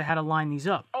cues to how to line these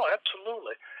up. Oh,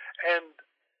 absolutely. And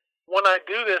when I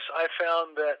do this, I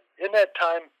found that in that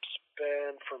time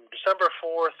span from December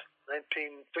 4th,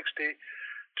 1960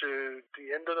 to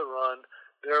the end of the run,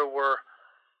 there were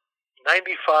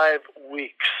 95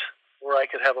 weeks where I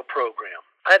could have a program.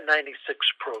 I had 96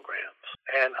 programs.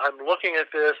 And I'm looking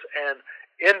at this, and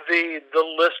in the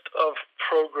list of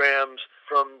programs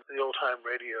from the old-time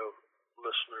radio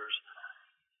listeners,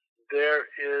 there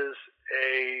is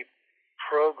a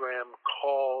program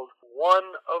called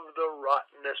One of the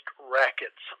Rottenest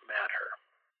Rackets Matter.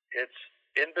 It's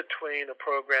in between a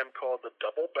program called the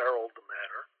Double-Barreled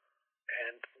Matter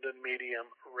and the Medium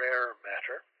Rare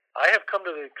Matter. I have come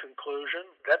to the conclusion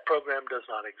that program does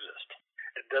not exist.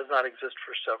 It does not exist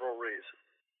for several reasons.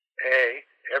 A,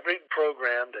 every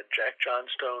program that Jack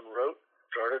Johnstone wrote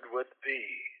started with the.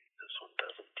 This one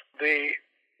doesn't. The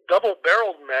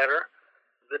Double-Barreled Matter,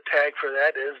 the tag for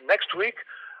that is, next week,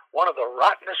 one of the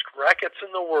rottenest rackets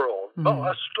in the world. Mm-hmm. Oh,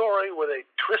 a story with a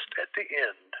twist at the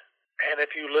end. And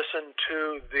if you listen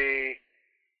to the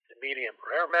Medium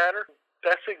Rare Matter,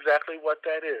 that's exactly what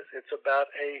that is. It's about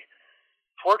a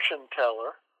fortune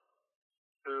teller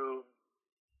who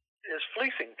is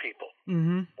fleecing people.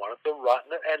 Mm-hmm. One of the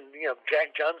rotten, and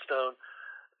Jack Johnstone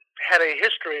had a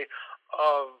history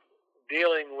of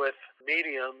dealing with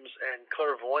mediums and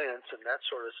clairvoyance and that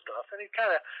sort of stuff, and he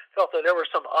kind of felt that there were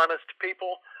some honest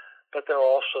people, but there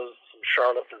were also some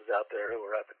charlatans out there who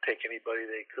were out to take anybody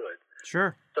they could.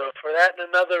 Sure. So for that and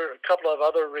a couple of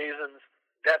other reasons,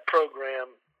 that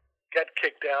program got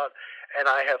kicked out, and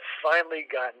I have finally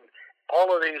gotten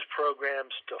all of these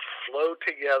programs to flow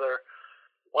together,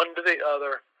 one to the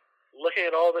other, looking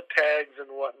at all the tags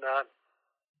and whatnot.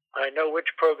 I know which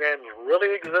programs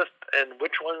really exist and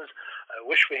which ones I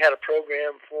wish we had a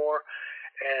program for,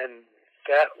 and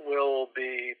that will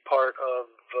be part of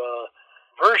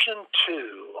version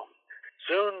 2.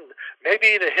 Soon,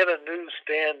 maybe to hit a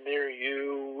newsstand near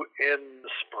you in the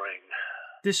spring.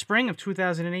 This spring of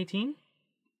 2018?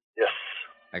 Yes.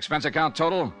 Expense account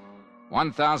total,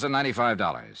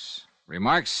 $1,095.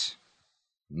 Remarks,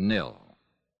 nil.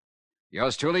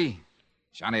 Yours truly,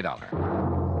 Johnny Dollar.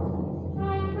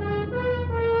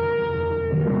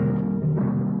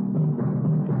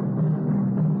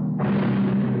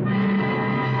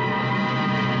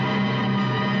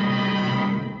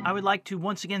 I would like to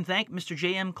once again thank Mr.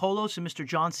 J.M. Kholos and Mr.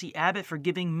 John C. Abbott for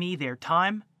giving me their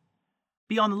time.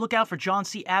 Be on the lookout for John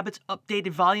C. Abbott's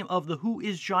updated volume of the Who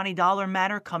is Johnny Dollar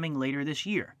matter coming later this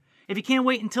year. If you can't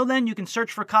wait until then, you can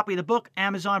search for a copy of the book,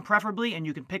 Amazon preferably, and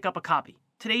you can pick up a copy.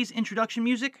 Today's introduction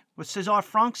music was César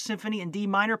Franck's Symphony in D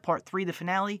minor, Part 3, the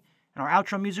finale, And our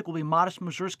outro music will be Modest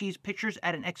Mussorgsky's Pictures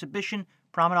at an Exhibition,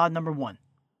 Promenade number 1.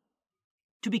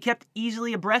 To be kept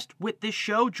easily abreast with this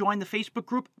show, join the Facebook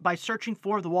group by searching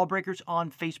for The Wall Breakers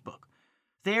on Facebook.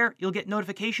 There, you'll get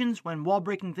notifications when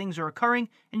wall-breaking things are occurring,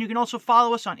 and you can also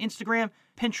follow us on Instagram,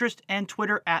 Pinterest, and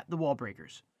Twitter at The Wall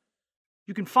Breakers.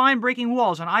 You can find Breaking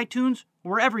Walls on iTunes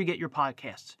or wherever you get your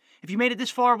podcasts. If you made it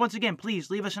this far, once again, please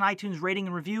leave us an iTunes rating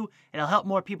and review. It'll help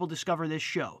more people discover this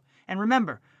show. And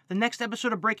remember, the next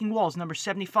episode of Breaking Walls, number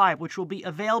 75, which will be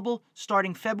available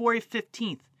starting February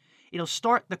 15th. It'll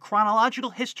start the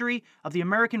chronological history of the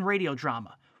American radio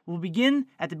drama. We'll begin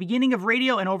at the beginning of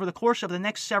radio, and over the course of the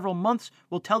next several months,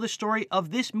 we'll tell the story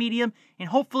of this medium in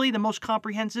hopefully the most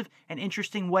comprehensive and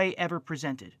interesting way ever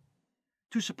presented.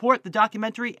 To support the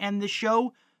documentary and this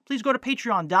show, please go to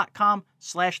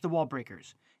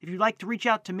patreon.com/thewallbreakers. If you'd like to reach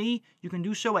out to me, you can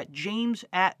do so at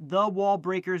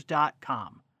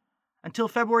james@thewallbreakers.com. Until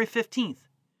February 15th,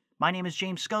 my name is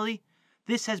James Scully.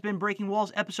 This has been Breaking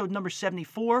Walls, episode number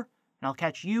 74, and I'll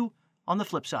catch you on the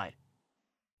flip side.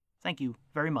 Thank you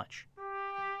very much.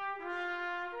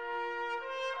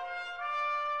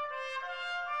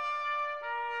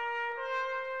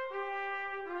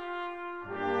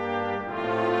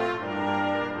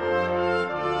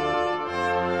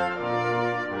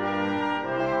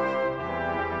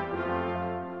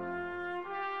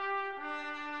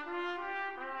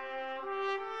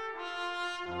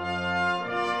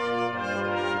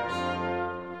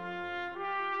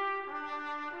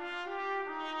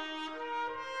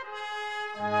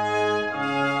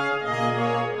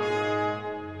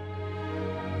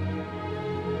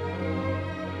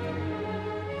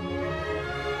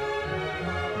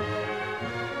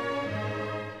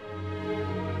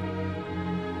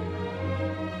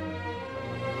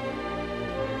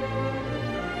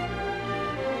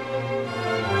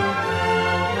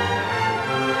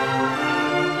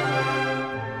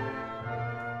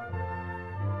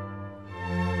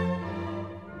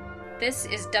 This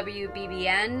is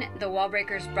WBBN, the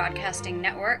Wallbreakers Broadcasting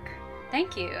Network.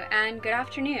 Thank you, and good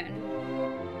afternoon.